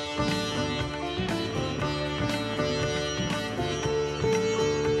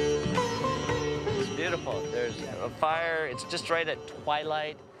 It's beautiful. There's a fire. It's just right at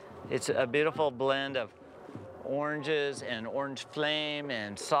twilight. It's a beautiful blend of oranges and orange flame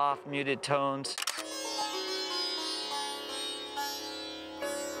and soft muted tones.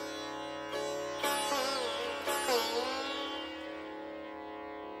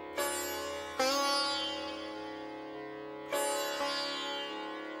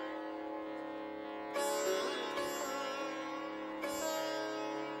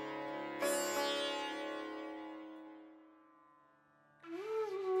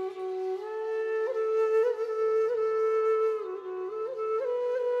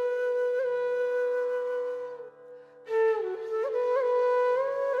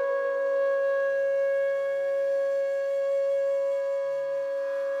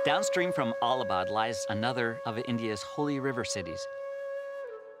 Downstream from Allahabad lies another of India's holy river cities,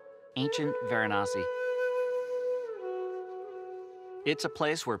 ancient Varanasi. It's a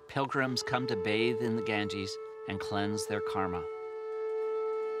place where pilgrims come to bathe in the Ganges and cleanse their karma.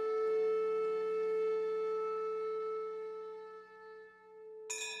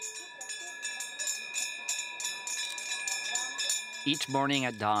 Each morning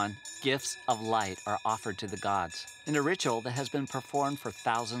at dawn, gifts of light are offered to the gods in a ritual that has been performed for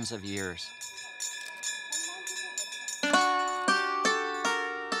thousands of years.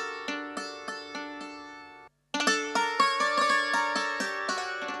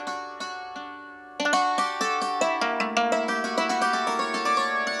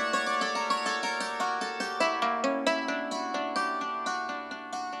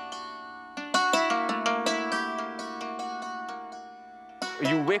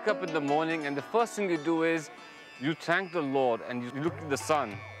 You wake up in the morning and the first thing you do is you thank the Lord and you look at the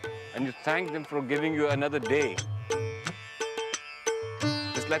sun and you thank them for giving you another day.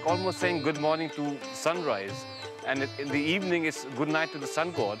 It's like almost saying good morning to sunrise, and in the evening it's good night to the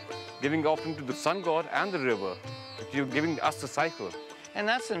sun god, giving offering to the sun god and the river. You're giving us the cycle. And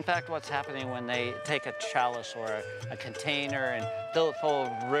that's in fact what's happening when they take a chalice or a container and fill it full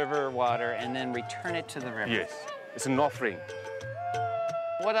of river water and then return it to the river. Yes, it's an offering.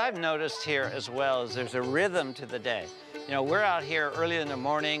 What I've noticed here as well is there's a rhythm to the day. You know, we're out here early in the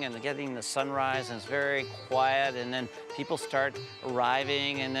morning and getting the sunrise, and it's very quiet, and then people start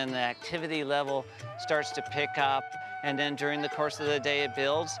arriving, and then the activity level starts to pick up, and then during the course of the day it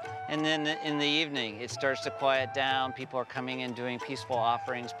builds, and then in the evening it starts to quiet down. People are coming in doing peaceful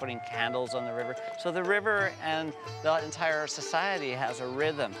offerings, putting candles on the river. So the river and the entire society has a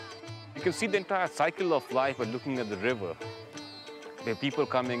rhythm. You can see the entire cycle of life by looking at the river. There are people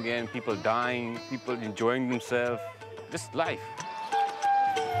coming in, people dying, people enjoying themselves, just life.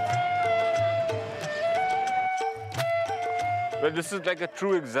 But this is like a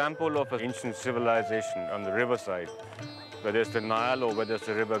true example of an ancient civilization on the riverside, whether it's the Nile or whether it's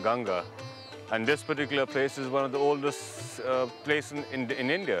the river Ganga. And this particular place is one of the oldest places in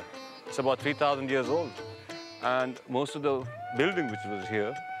India. It's about 3,000 years old. And most of the building which was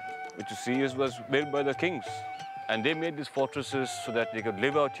here, which you see, was built by the kings. And they made these fortresses so that they could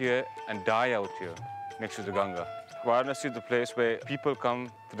live out here and die out here, next to the Ganga. Varanasi is the place where people come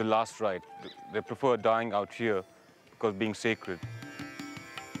for the last rite. They prefer dying out here because being sacred.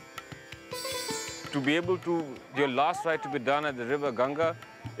 To be able to, your last rite to be done at the river Ganga,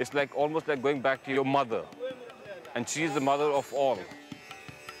 it's like almost like going back to your mother. And she is the mother of all.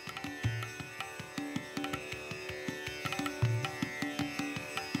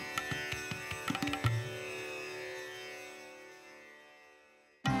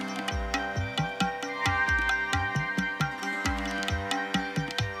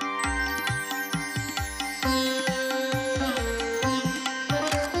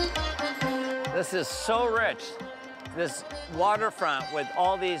 This is so rich, this waterfront with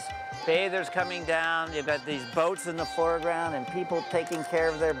all these bathers coming down. You've got these boats in the foreground and people taking care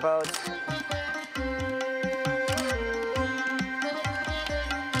of their boats.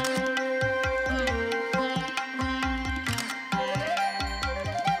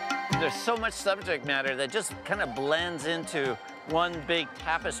 There's so much subject matter that just kind of blends into one big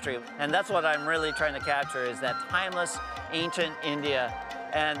tapestry. And that's what I'm really trying to capture, is that timeless, ancient India.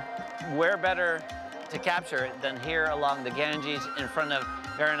 And where better to capture it than here along the Ganges in front of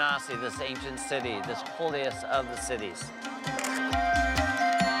Varanasi, this ancient city, this holiest of the cities.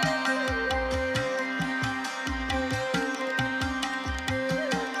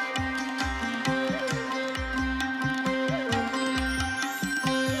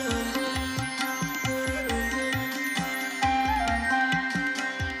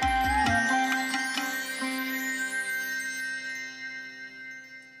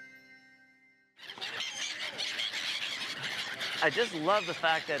 I just love the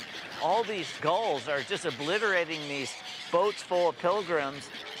fact that all these gulls are just obliterating these boats full of pilgrims,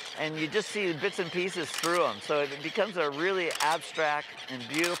 and you just see bits and pieces through them. So it becomes a really abstract and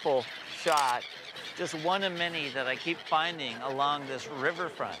beautiful shot, just one of many that I keep finding along this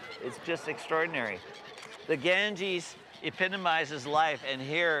riverfront. It's just extraordinary. The Ganges epitomizes life, and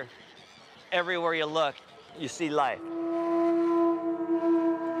here, everywhere you look, you see life.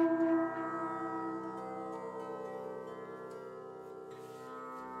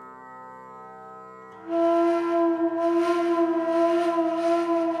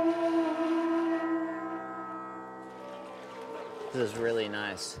 This is really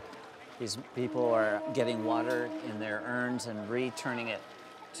nice. These people are getting water in their urns and returning it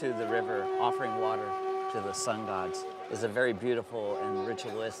to the river, offering water to the sun gods. It's a very beautiful and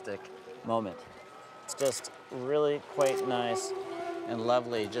ritualistic moment. It's just really quite nice and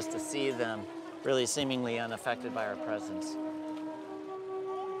lovely just to see them really seemingly unaffected by our presence.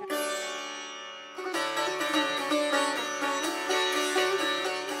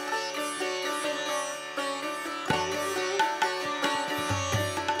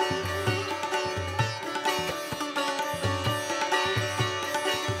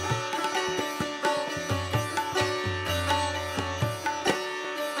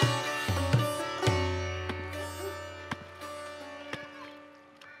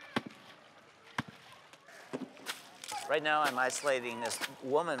 Right now I'm isolating this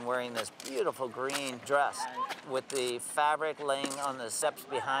woman wearing this beautiful green dress with the fabric laying on the steps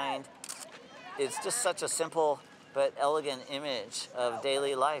behind. It's just such a simple but elegant image of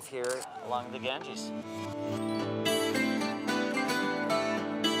daily life here along the Ganges.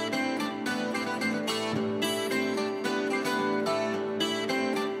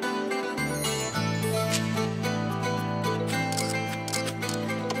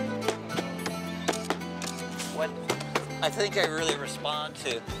 What I think I really respond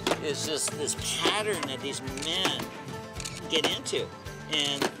to is just this pattern that these men get into.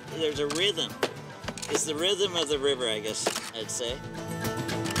 And there's a rhythm. It's the rhythm of the river, I guess I'd say.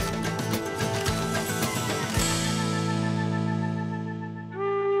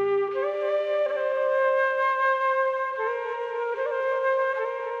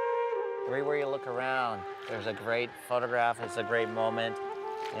 Everywhere you look around, there's a great photograph, it's a great moment.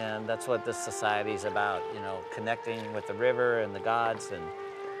 And that's what this society is about, you know, connecting with the river and the gods and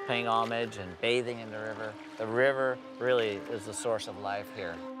paying homage and bathing in the river. The river really is the source of life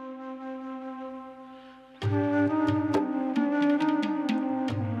here.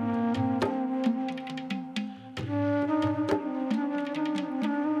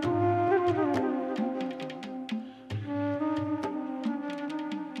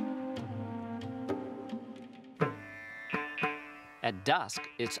 At dusk,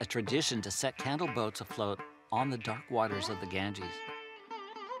 it's a tradition to set candle boats afloat on the dark waters of the Ganges,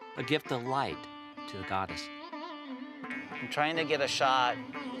 a gift of light to the goddess. I'm trying to get a shot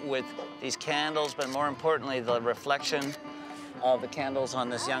with these candles, but more importantly, the reflection of the candles on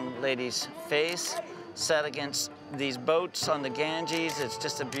this young lady's face set against these boats on the Ganges. It's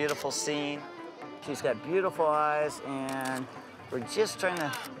just a beautiful scene. She's got beautiful eyes, and we're just trying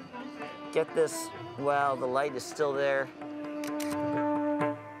to get this while the light is still there.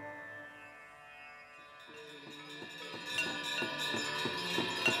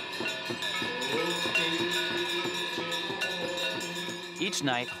 Each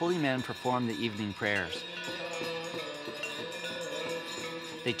night, holy men perform the evening prayers.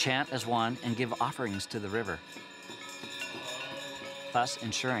 They chant as one and give offerings to the river, thus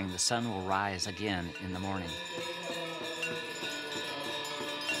ensuring the sun will rise again in the morning.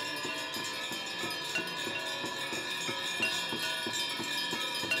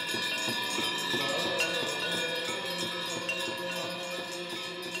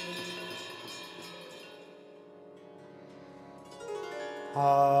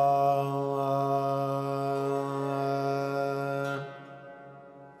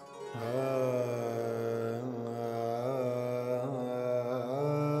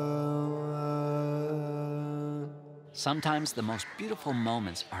 Sometimes the most beautiful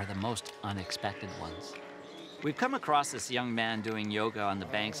moments are the most unexpected ones. We've come across this young man doing yoga on the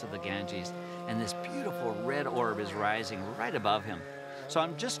banks of the Ganges, and this beautiful red orb is rising right above him. So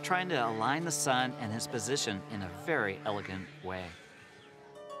I'm just trying to align the sun and his position in a very elegant way.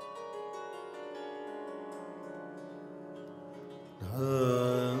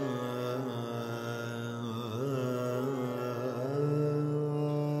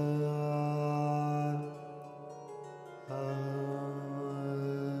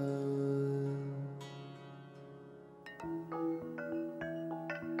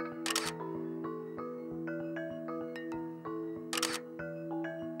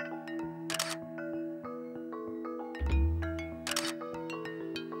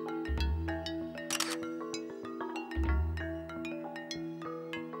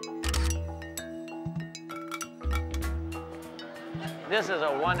 This is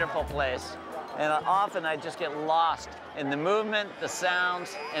a wonderful place, and often I just get lost in the movement, the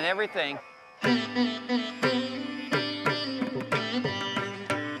sounds, and everything.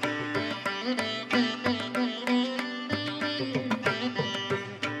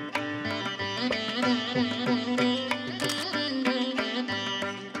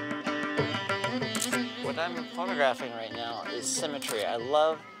 What I'm photographing right now is symmetry. I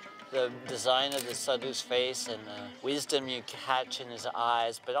love the design of the sadhu's face and the wisdom you catch in his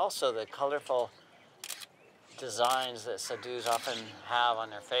eyes, but also the colorful designs that sadhus often have on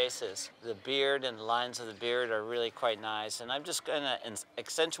their faces. The beard and the lines of the beard are really quite nice, and I'm just going to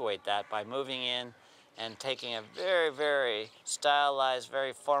accentuate that by moving in and taking a very, very stylized,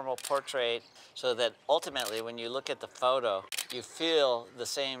 very formal portrait so that ultimately when you look at the photo, you feel the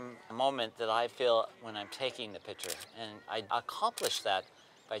same moment that I feel when I'm taking the picture. And I accomplish that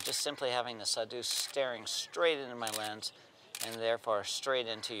by just simply having the sadhu staring straight into my lens and therefore straight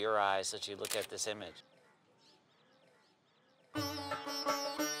into your eyes as you look at this image.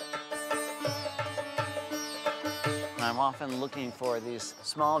 I'm often looking for these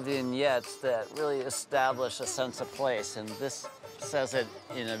small vignettes that really establish a sense of place, and this says it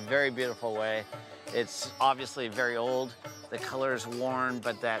in a very beautiful way. It's obviously very old, the color's worn,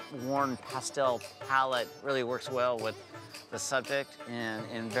 but that worn pastel palette really works well with the subject, and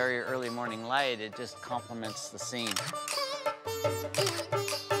in very early morning light, it just complements the scene.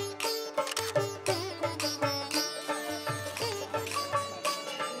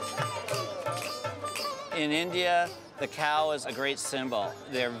 In India, the cow is a great symbol.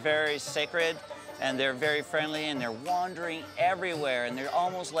 They're very sacred, and they're very friendly, and they're wandering everywhere, and they're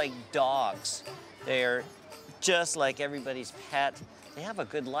almost like dogs. They're just like everybody's pet. They have a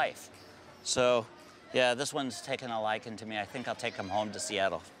good life. So, yeah, this one's taken a liking to me. I think I'll take him home to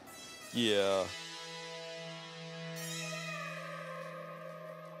Seattle. Yeah.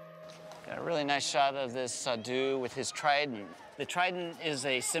 Got a really nice shot of this sadhu with his trident. The trident is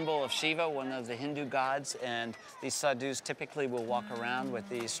a symbol of Shiva, one of the Hindu gods, and these sadhus typically will walk around with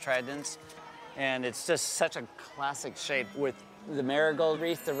these tridents. And it's just such a classic shape with the marigold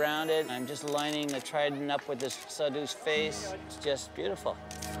wreath around it. I'm just lining the trident up with this sadhu's face. It's just beautiful.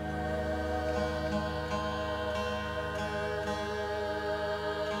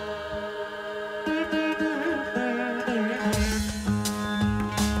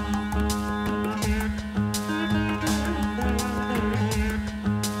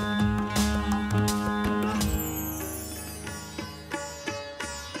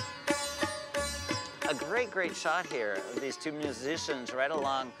 Great shot here of these two musicians right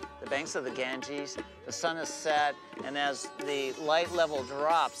along the banks of the Ganges. The sun has set, and as the light level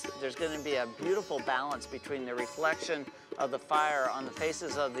drops, there's going to be a beautiful balance between the reflection of the fire on the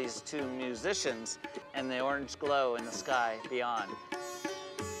faces of these two musicians and the orange glow in the sky beyond.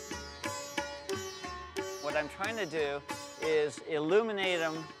 What I'm trying to do is illuminate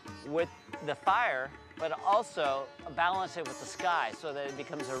them with the fire, but also balance it with the sky so that it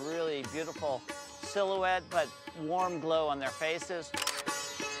becomes a really beautiful silhouette, but warm glow on their faces.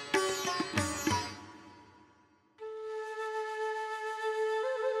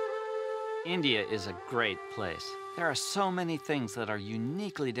 India is a great place. There are so many things that are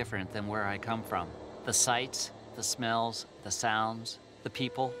uniquely different than where I come from. The sights, the smells, the sounds, the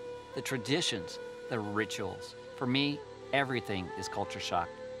people, the traditions, the rituals. For me, everything is culture shock,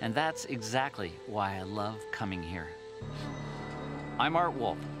 and that's exactly why I love coming here. I'm Art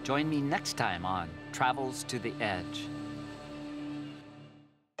Wolfe. Join me next time on Travels to the Edge.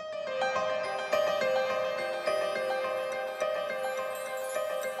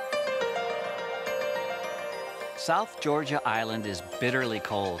 South Georgia Island is bitterly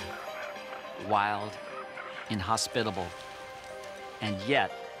cold, wild, inhospitable, and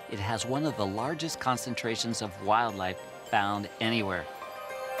yet it has one of the largest concentrations of wildlife found anywhere.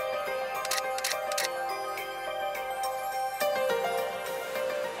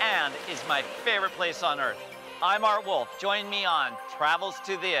 And it's my favorite place on Earth. I'm Art Wolfe. Join me on Travels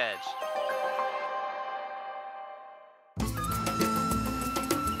to the Edge.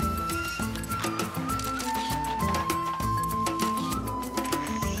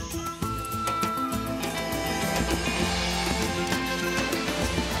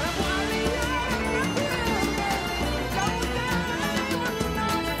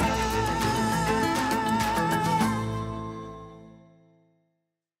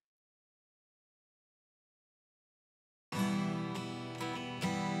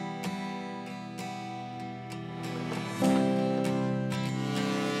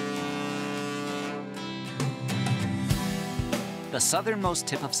 The southernmost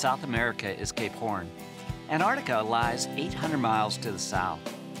tip of South America is Cape Horn. Antarctica lies 800 miles to the south.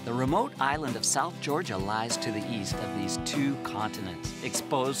 The remote island of South Georgia lies to the east of these two continents,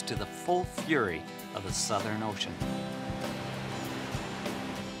 exposed to the full fury of the Southern Ocean.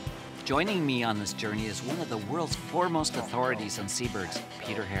 Joining me on this journey is one of the world's foremost authorities on seabirds,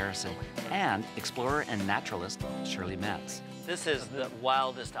 Peter Harrison, and explorer and naturalist, Shirley Metz. This is the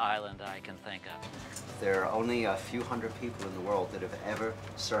wildest island I can think of. There are only a few hundred people in the world that have ever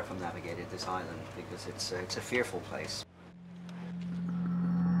circumnavigated this island because it's a fearful place.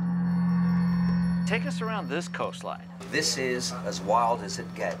 Take us around this coastline. This is as wild as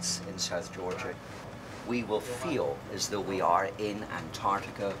it gets in South Georgia. We will feel as though we are in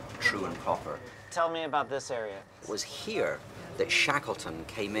Antarctica, true and proper. Tell me about this area. It was here that Shackleton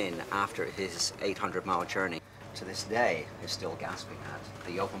came in after his 800-mile journey. To this day, is still gasping at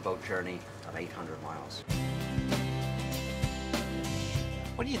the open boat journey of 800 miles.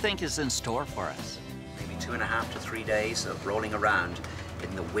 What do you think is in store for us? Maybe 2.5 to 3 days of rolling around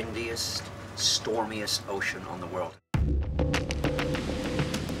in the windiest, stormiest ocean on the world.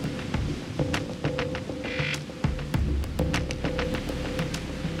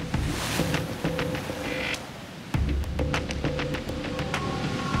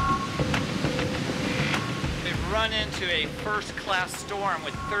 run into a first-class storm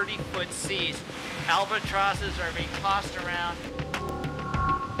with 30-foot seas. Albatrosses are being tossed around.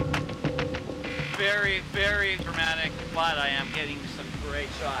 Very, very dramatic, but I am getting some great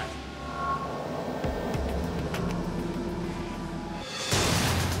shots.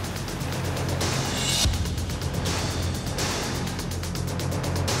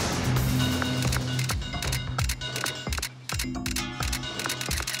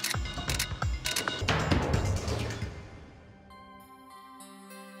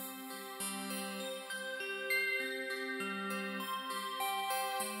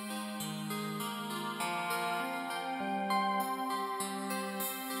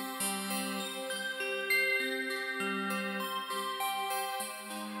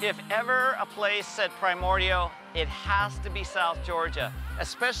 If ever a place said primordial, it has to be South Georgia,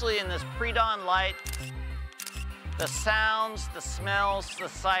 especially in this pre-dawn light. The sounds, the smells, the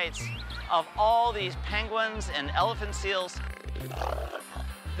sights of all these penguins and elephant seals.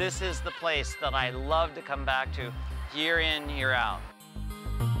 This is the place that I love to come back to year in, year out.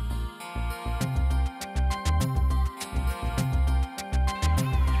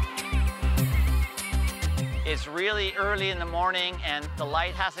 It's really early in the morning and the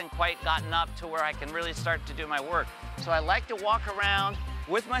light hasn't quite gotten up to where I can really start to do my work. So I like to walk around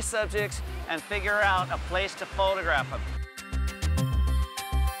with my subjects and figure out a place to photograph them.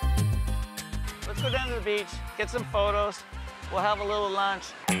 Let's go down to the beach, get some photos. We'll have a little lunch.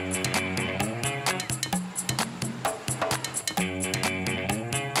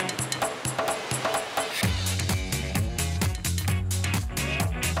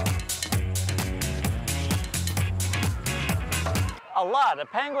 A lot of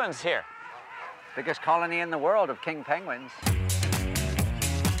penguins here. Biggest colony in the world of king penguins.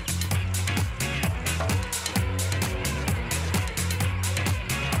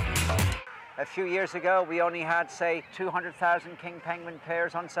 A few years ago, we only had, say, 200,000 king penguin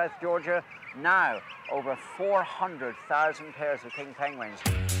pairs on South Georgia. Now, over 400,000 pairs of king penguins.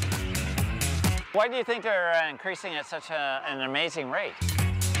 Why do you think they're increasing at such an amazing rate?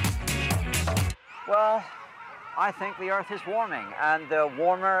 Well, I think the Earth is warming, and the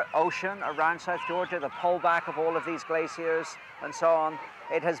warmer ocean around South Georgia, the pullback of all of these glaciers and so on,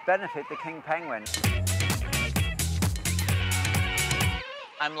 it has benefited the king penguin.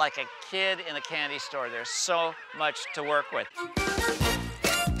 I'm like a kid in a candy store. There's so much to work with.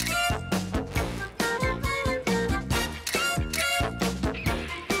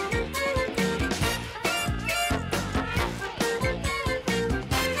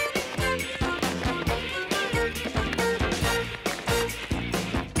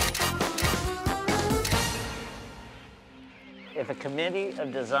 If a committee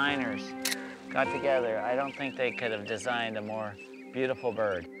of designers got together, I don't think they could have designed a more beautiful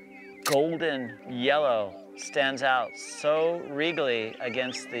bird. Golden yellow stands out so regally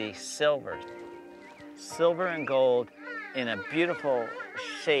against the silver. Silver and gold in a beautiful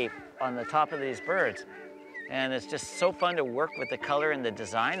shape on the top of these birds. And it's just so fun to work with the color and the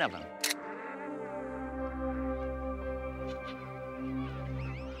design of them.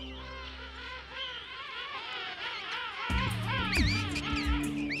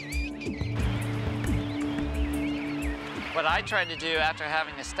 What I tried to do after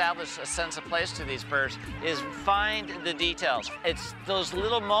having established a sense of place to these birds is find the details. It's those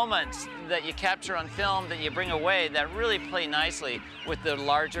little moments that you capture on film that you bring away that really play nicely with the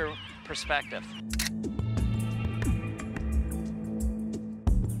larger perspective.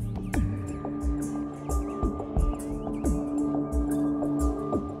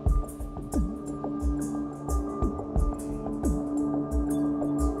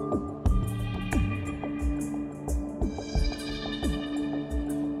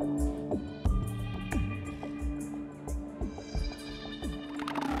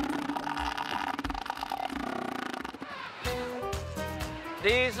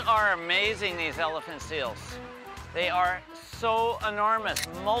 These are amazing, these elephant seals. They are so enormous,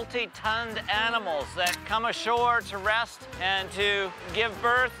 multi-tonned animals that come ashore to rest and to give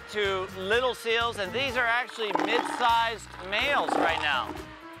birth to little seals, and these are actually mid-sized males right now.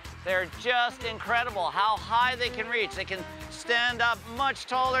 They're just incredible how high they can reach. They can stand up much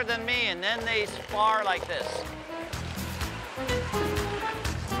taller than me, and then they spar like this.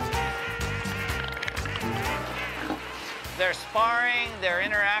 They're sparring, they're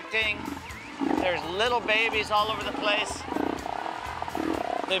interacting. There's little babies all over the place.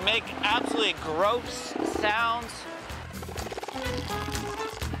 They make absolutely gross sounds.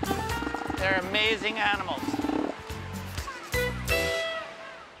 They're amazing animals.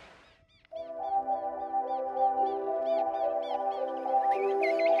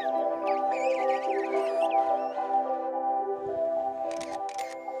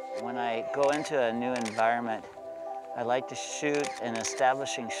 I go into a new environment, I like to shoot an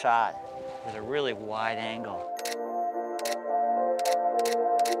establishing shot at a really wide angle.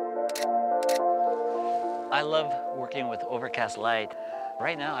 I love working with overcast light.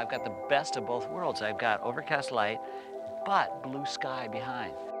 Right now, I've got the best of both worlds. I've got overcast light, but blue sky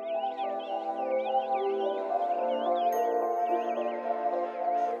behind.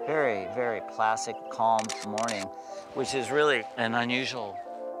 Very, very placid, calm morning, which is really an unusual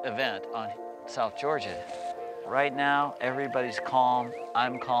event on South Georgia. Right now, everybody's calm,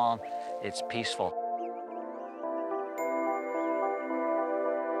 I'm calm, it's peaceful.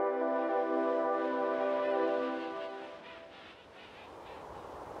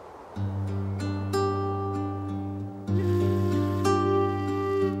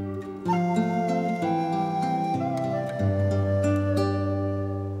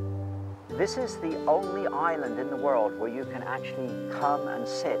 This is the only island in the world where you can actually come and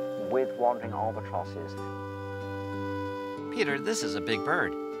sit with wandering albatrosses. Peter, this is a big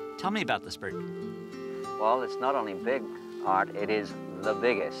bird. Tell me about this bird. Well, it's not only big, Art, it is the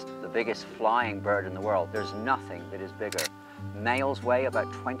biggest flying bird in the world. There's nothing that is bigger. Males weigh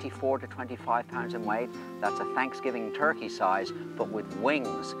about 24 to 25 pounds in weight. That's a Thanksgiving turkey size, but with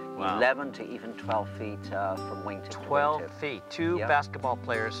wings, Wow. 11 to even 12 feet from wingtip to 12 wingtip. feet, two Yep. basketball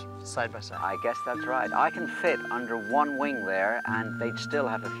players side by side. I guess that's right. I can fit under one wing there, and they'd still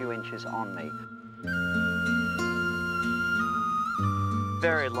have a few inches on me.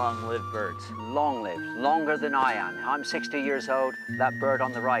 Very long-lived birds. Long-lived, longer than I am. I'm 60 years old. That bird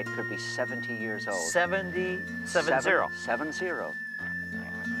on the right could be 70 years old. 70.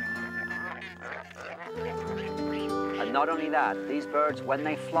 And not only that, these birds, when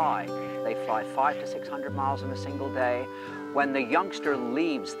they fly 500 to 600 miles in a single day. When the youngster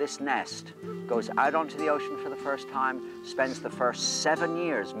leaves this nest, goes out onto the ocean for the first time, spends the first 7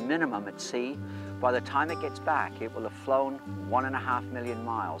 years minimum at sea, by the time it gets back, it will have flown 1.5 million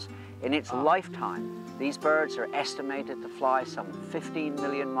miles. In its lifetime, these birds are estimated to fly some 15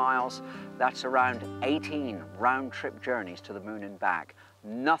 million miles. That's around 18 round-trip journeys to the moon and back.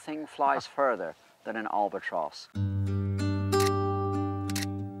 Nothing flies further than an albatross.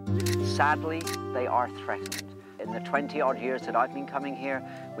 Sadly, they are threatened. In the 20-odd years that I've been coming here,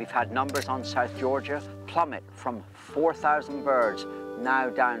 we've had numbers on South Georgia plummet from 4,000 birds now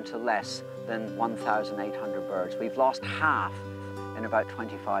down to less than 1,800 birds. We've lost half in about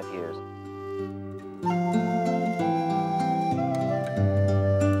 25 years.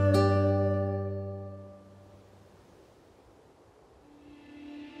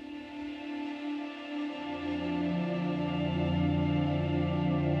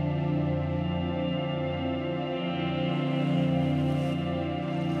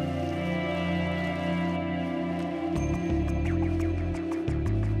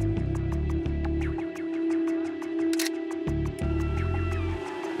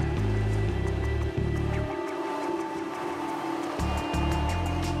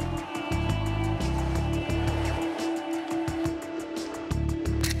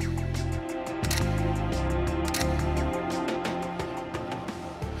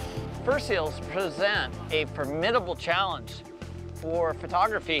 Fur seals present a formidable challenge for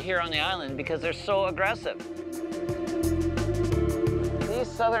photography here on the island because they're so aggressive.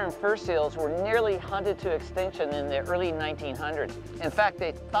 These southern fur seals were nearly hunted to extinction in the early 1900s. In fact,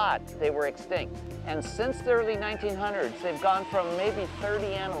 they thought they were extinct. And since the early 1900s, they've gone from maybe 30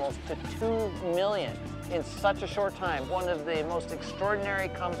 animals to 2 million in such a short time. One of the most extraordinary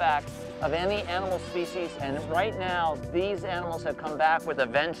comebacks of any animal species. And right now, these animals have come back with a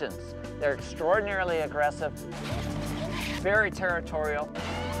vengeance. They're extraordinarily aggressive, very territorial.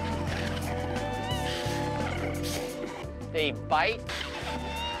 They bite.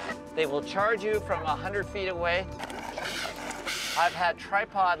 They will charge you from 100 feet away. I've had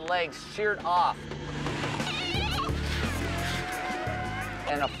tripod legs sheared off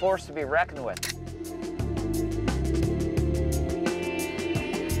and a force to be reckoned with.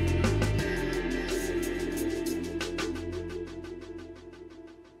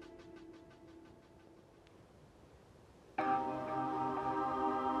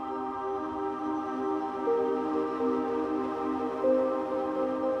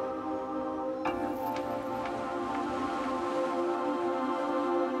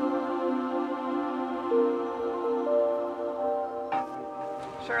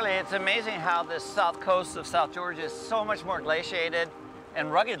 Shirley, it's amazing how this south coast of South Georgia is so much more glaciated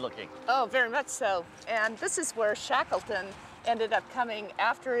and rugged looking. Oh, very much so. And this is where Shackleton ended up coming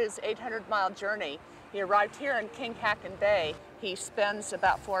after his 800-mile journey. He arrived here in King Haakon Bay. He spends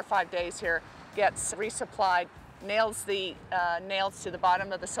about 4 or 5 days here, gets resupplied, nails the nails to the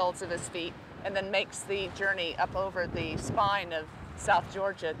bottom of the soles of his feet, and then makes the journey up over the spine of South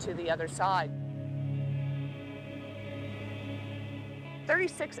Georgia to the other side.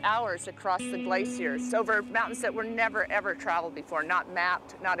 36 hours across the glaciers over mountains that were never ever traveled before, not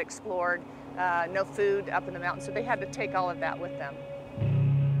mapped, not explored, no food up in the mountains, so they had to take all of that with them.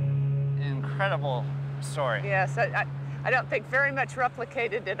 Incredible story. Yes, I don't think very much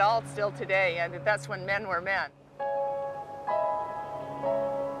replicated at all still today, and that's when men were men.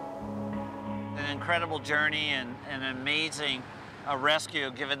 An incredible journey and an amazing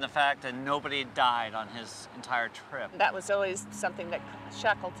rescue, given the fact that nobody died on his entire trip. That was always something that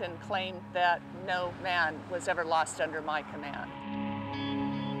Shackleton claimed, that no man was ever lost under my command.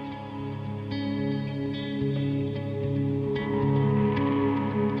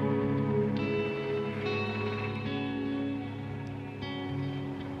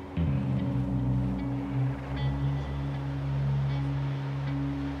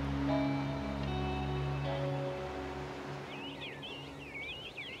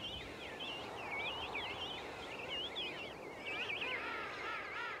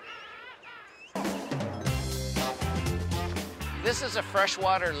 This is a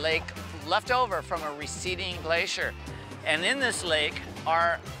freshwater lake left over from a receding glacier. And in this lake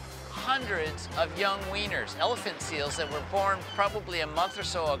are hundreds of young weaners, elephant seals that were born probably a month or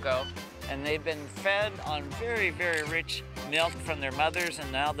so ago. And they've been fed on very, very rich milk from their mothers, and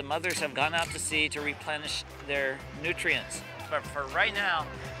now the mothers have gone out to sea to replenish their nutrients. But for right now,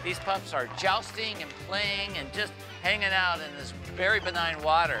 these pups are jousting and playing and just hanging out in this very benign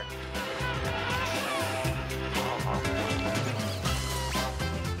water.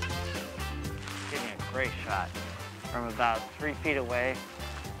 Great shot from about 3 feet away,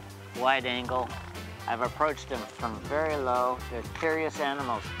 wide angle. I've approached them from very low. They're curious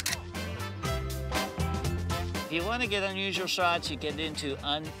animals. If you want to get unusual shots, you get into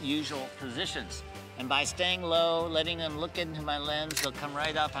unusual positions. And by staying low, letting them look into my lens, they'll come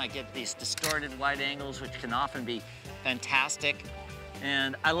right up and I get these distorted wide angles, which can often be fantastic.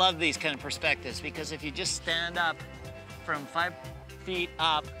 And I love these kind of perspectives, because if you just stand up from 5 feet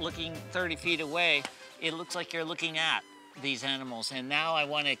up, looking 30 feet away, it looks like you're looking at these animals. And now I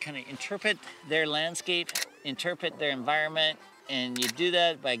want to kind of interpret their landscape, interpret their environment, and you do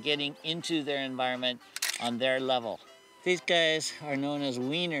that by getting into their environment on their level. These guys are known as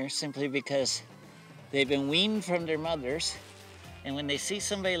weaners simply because they've been weaned from their mothers, and when they see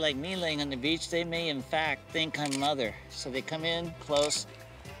somebody like me laying on the beach, they may in fact think I'm mother. So they come in close,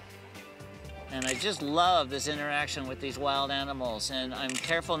 and I just love this interaction with these wild animals, and I'm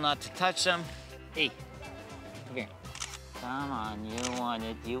careful not to touch them. Hey. Come here. Come on, you want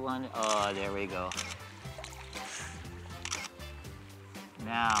it, you want it. Oh, there we go.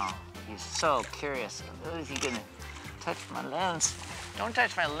 Now, he's so curious. Is he gonna touch my lens? Don't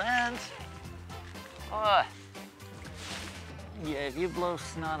touch my lens. Oh. Yeah, if you blow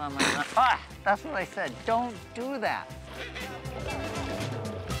snot on my lens. Ah, that's what I said. Don't do that.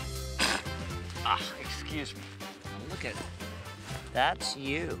 Ah, excuse me. Now look at it. That's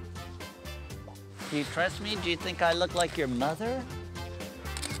you. Do you trust me? Do you think I look like your mother?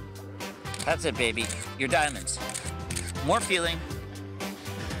 That's it, baby. You're diamonds. More feeling.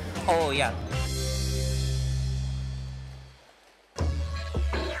 Oh, yeah.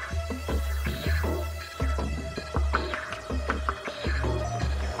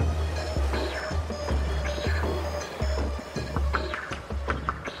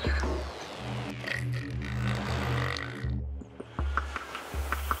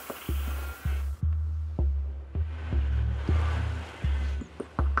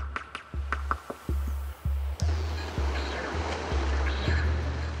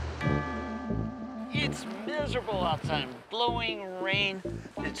 It's miserable outside, blowing rain,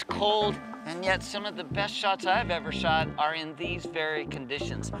 it's cold, and yet some of the best shots I've ever shot are in these very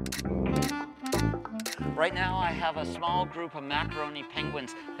conditions. Right now I have a small group of macaroni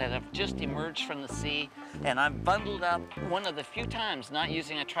penguins that have just emerged from the sea, and I'm bundled up one of the few times not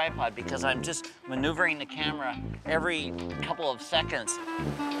using a tripod because I'm just maneuvering the camera every couple of seconds.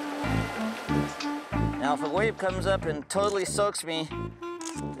 Now if a wave comes up and totally soaks me,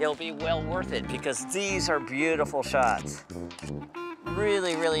 it'll be well worth it because these are beautiful shots.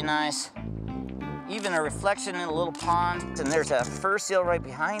 Really, really nice. Even a reflection in a little pond, and there's a fur seal right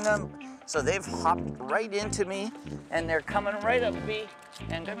behind them. So they've hopped right into me and they're coming right up me,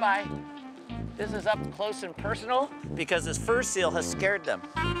 and goodbye. This is up close and personal because this fur seal has scared them.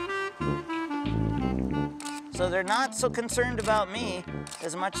 So they're not so concerned about me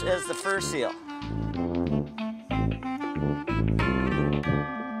as much as the fur seal.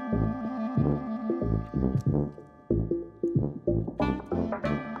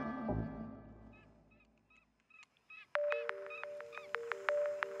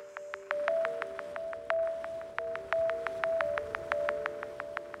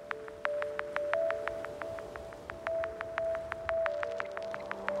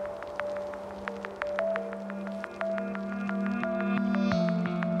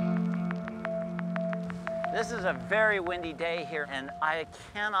 This is a very windy day here, and I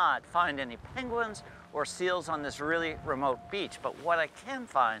cannot find any penguins or seals on this really remote beach. But what I can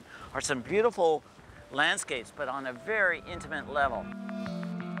find are some beautiful landscapes, but on a very intimate level.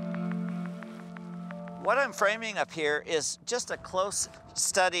 What I'm framing up here is just a close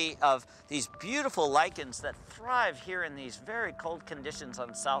study of these beautiful lichens that thrive here in these very cold conditions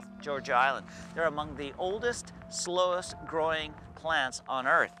on South Georgia Island. They're among the oldest, slowest growing plants on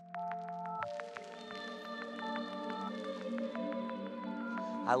Earth.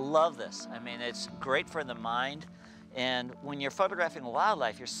 I love this. I mean, it's great for the mind. And when you're photographing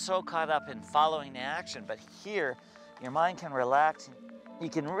wildlife, you're so caught up in following the action. But here, your mind can relax. You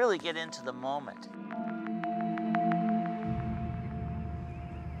can really get into the moment.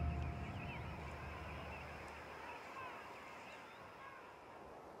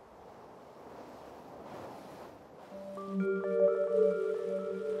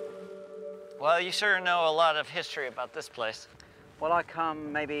 Well, you sure know a lot of history about this place. Well, I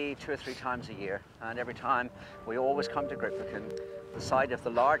come maybe 2 or 3 times a year, and every time we always come to breathtaking, the site of the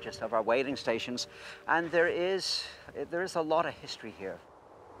largest of our whaling stations, and there is a lot of history here.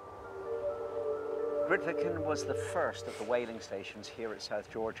 Breathtaking was the first of the whaling stations here at South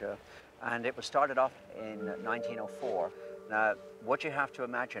Georgia, and it was started off in 1904. Now, what you have to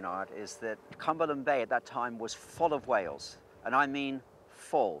imagine, Art, is that Cumberland Bay at that time was full of whales, and I mean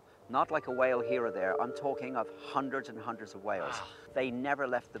full. Not like a whale here or there. I'm talking of hundreds and hundreds of whales. They never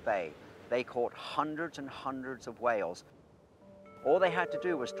left the bay. They caught hundreds and hundreds of whales. All they had to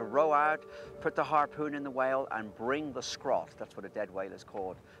do was to row out, put the harpoon in the whale, and bring the scrot, that's what a dead whale is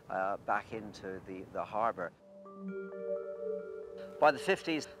called, back into the harbor. By the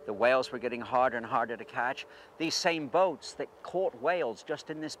 50s, the whales were getting harder and harder to catch. These same boats that caught whales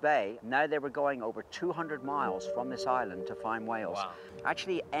just in this bay, now they were going over 200 miles from this island to find whales. Wow.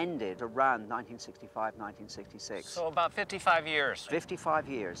 Actually ended around 1965, 1966. So about 55 years. 55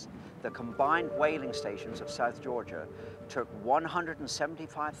 years. The combined whaling stations of South Georgia took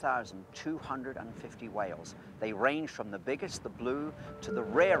 175,250 whales. They ranged from the biggest, the blue, to the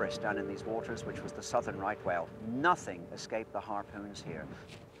rarest down in these waters, which was the southern right whale. Nothing escaped the harpoons here.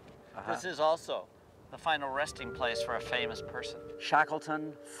 This is also the final resting place for a famous person.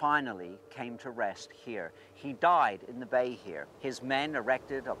 Shackleton finally came to rest here. He died in the bay here. His men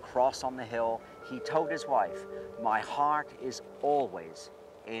erected a cross on the hill. He told his wife, "My heart is always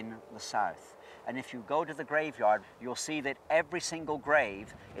in the south." And if you go to the graveyard, you'll see that every single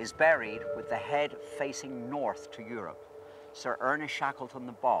grave is buried with the head facing north to Europe. Sir Ernest Shackleton,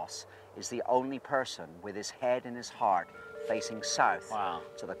 the boss, is the only person with his head and his heart facing south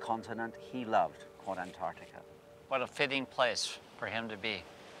to the continent he loved, called Antarctica. What a fitting place for him to be.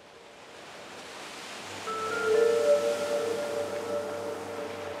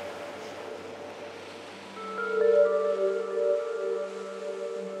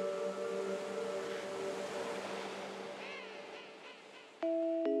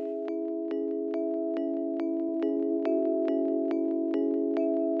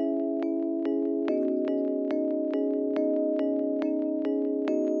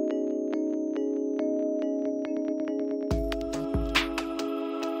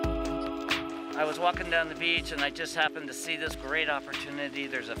 I was walking down the beach and I just happened to see this great opportunity.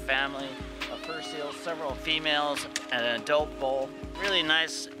 There's a family of fur seals, several females, and an adult bull. Really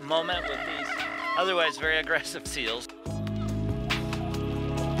nice moment with these otherwise very aggressive seals.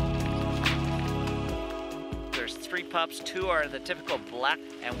 There's 3 pups, 2 are the typical black,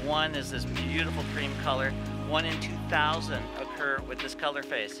 and 1 is this beautiful cream color. 1 in 2,000 occur with this color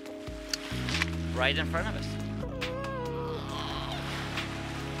face right in front of us.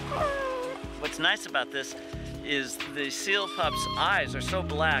 What's nice about this is the seal pup's eyes are so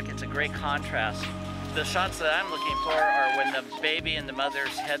black, it's a great contrast. The shots that I'm looking for are when the baby and the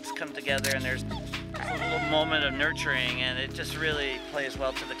mother's heads come together and there's a little moment of nurturing, and it just really plays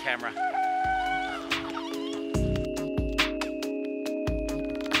well to the camera.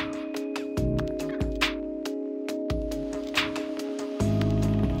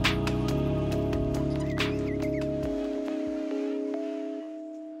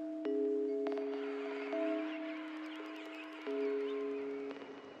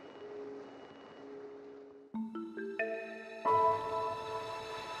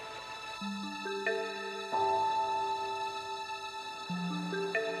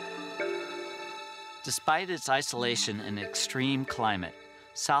 Despite its isolation and extreme climate,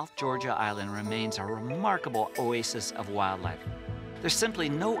 South Georgia Island remains a remarkable oasis of wildlife. There's simply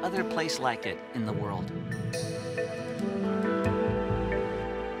no other place like it in the world.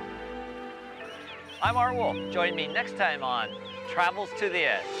 I'm Art Wolfe. Join me next time on Travels to the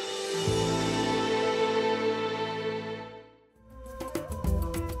Edge.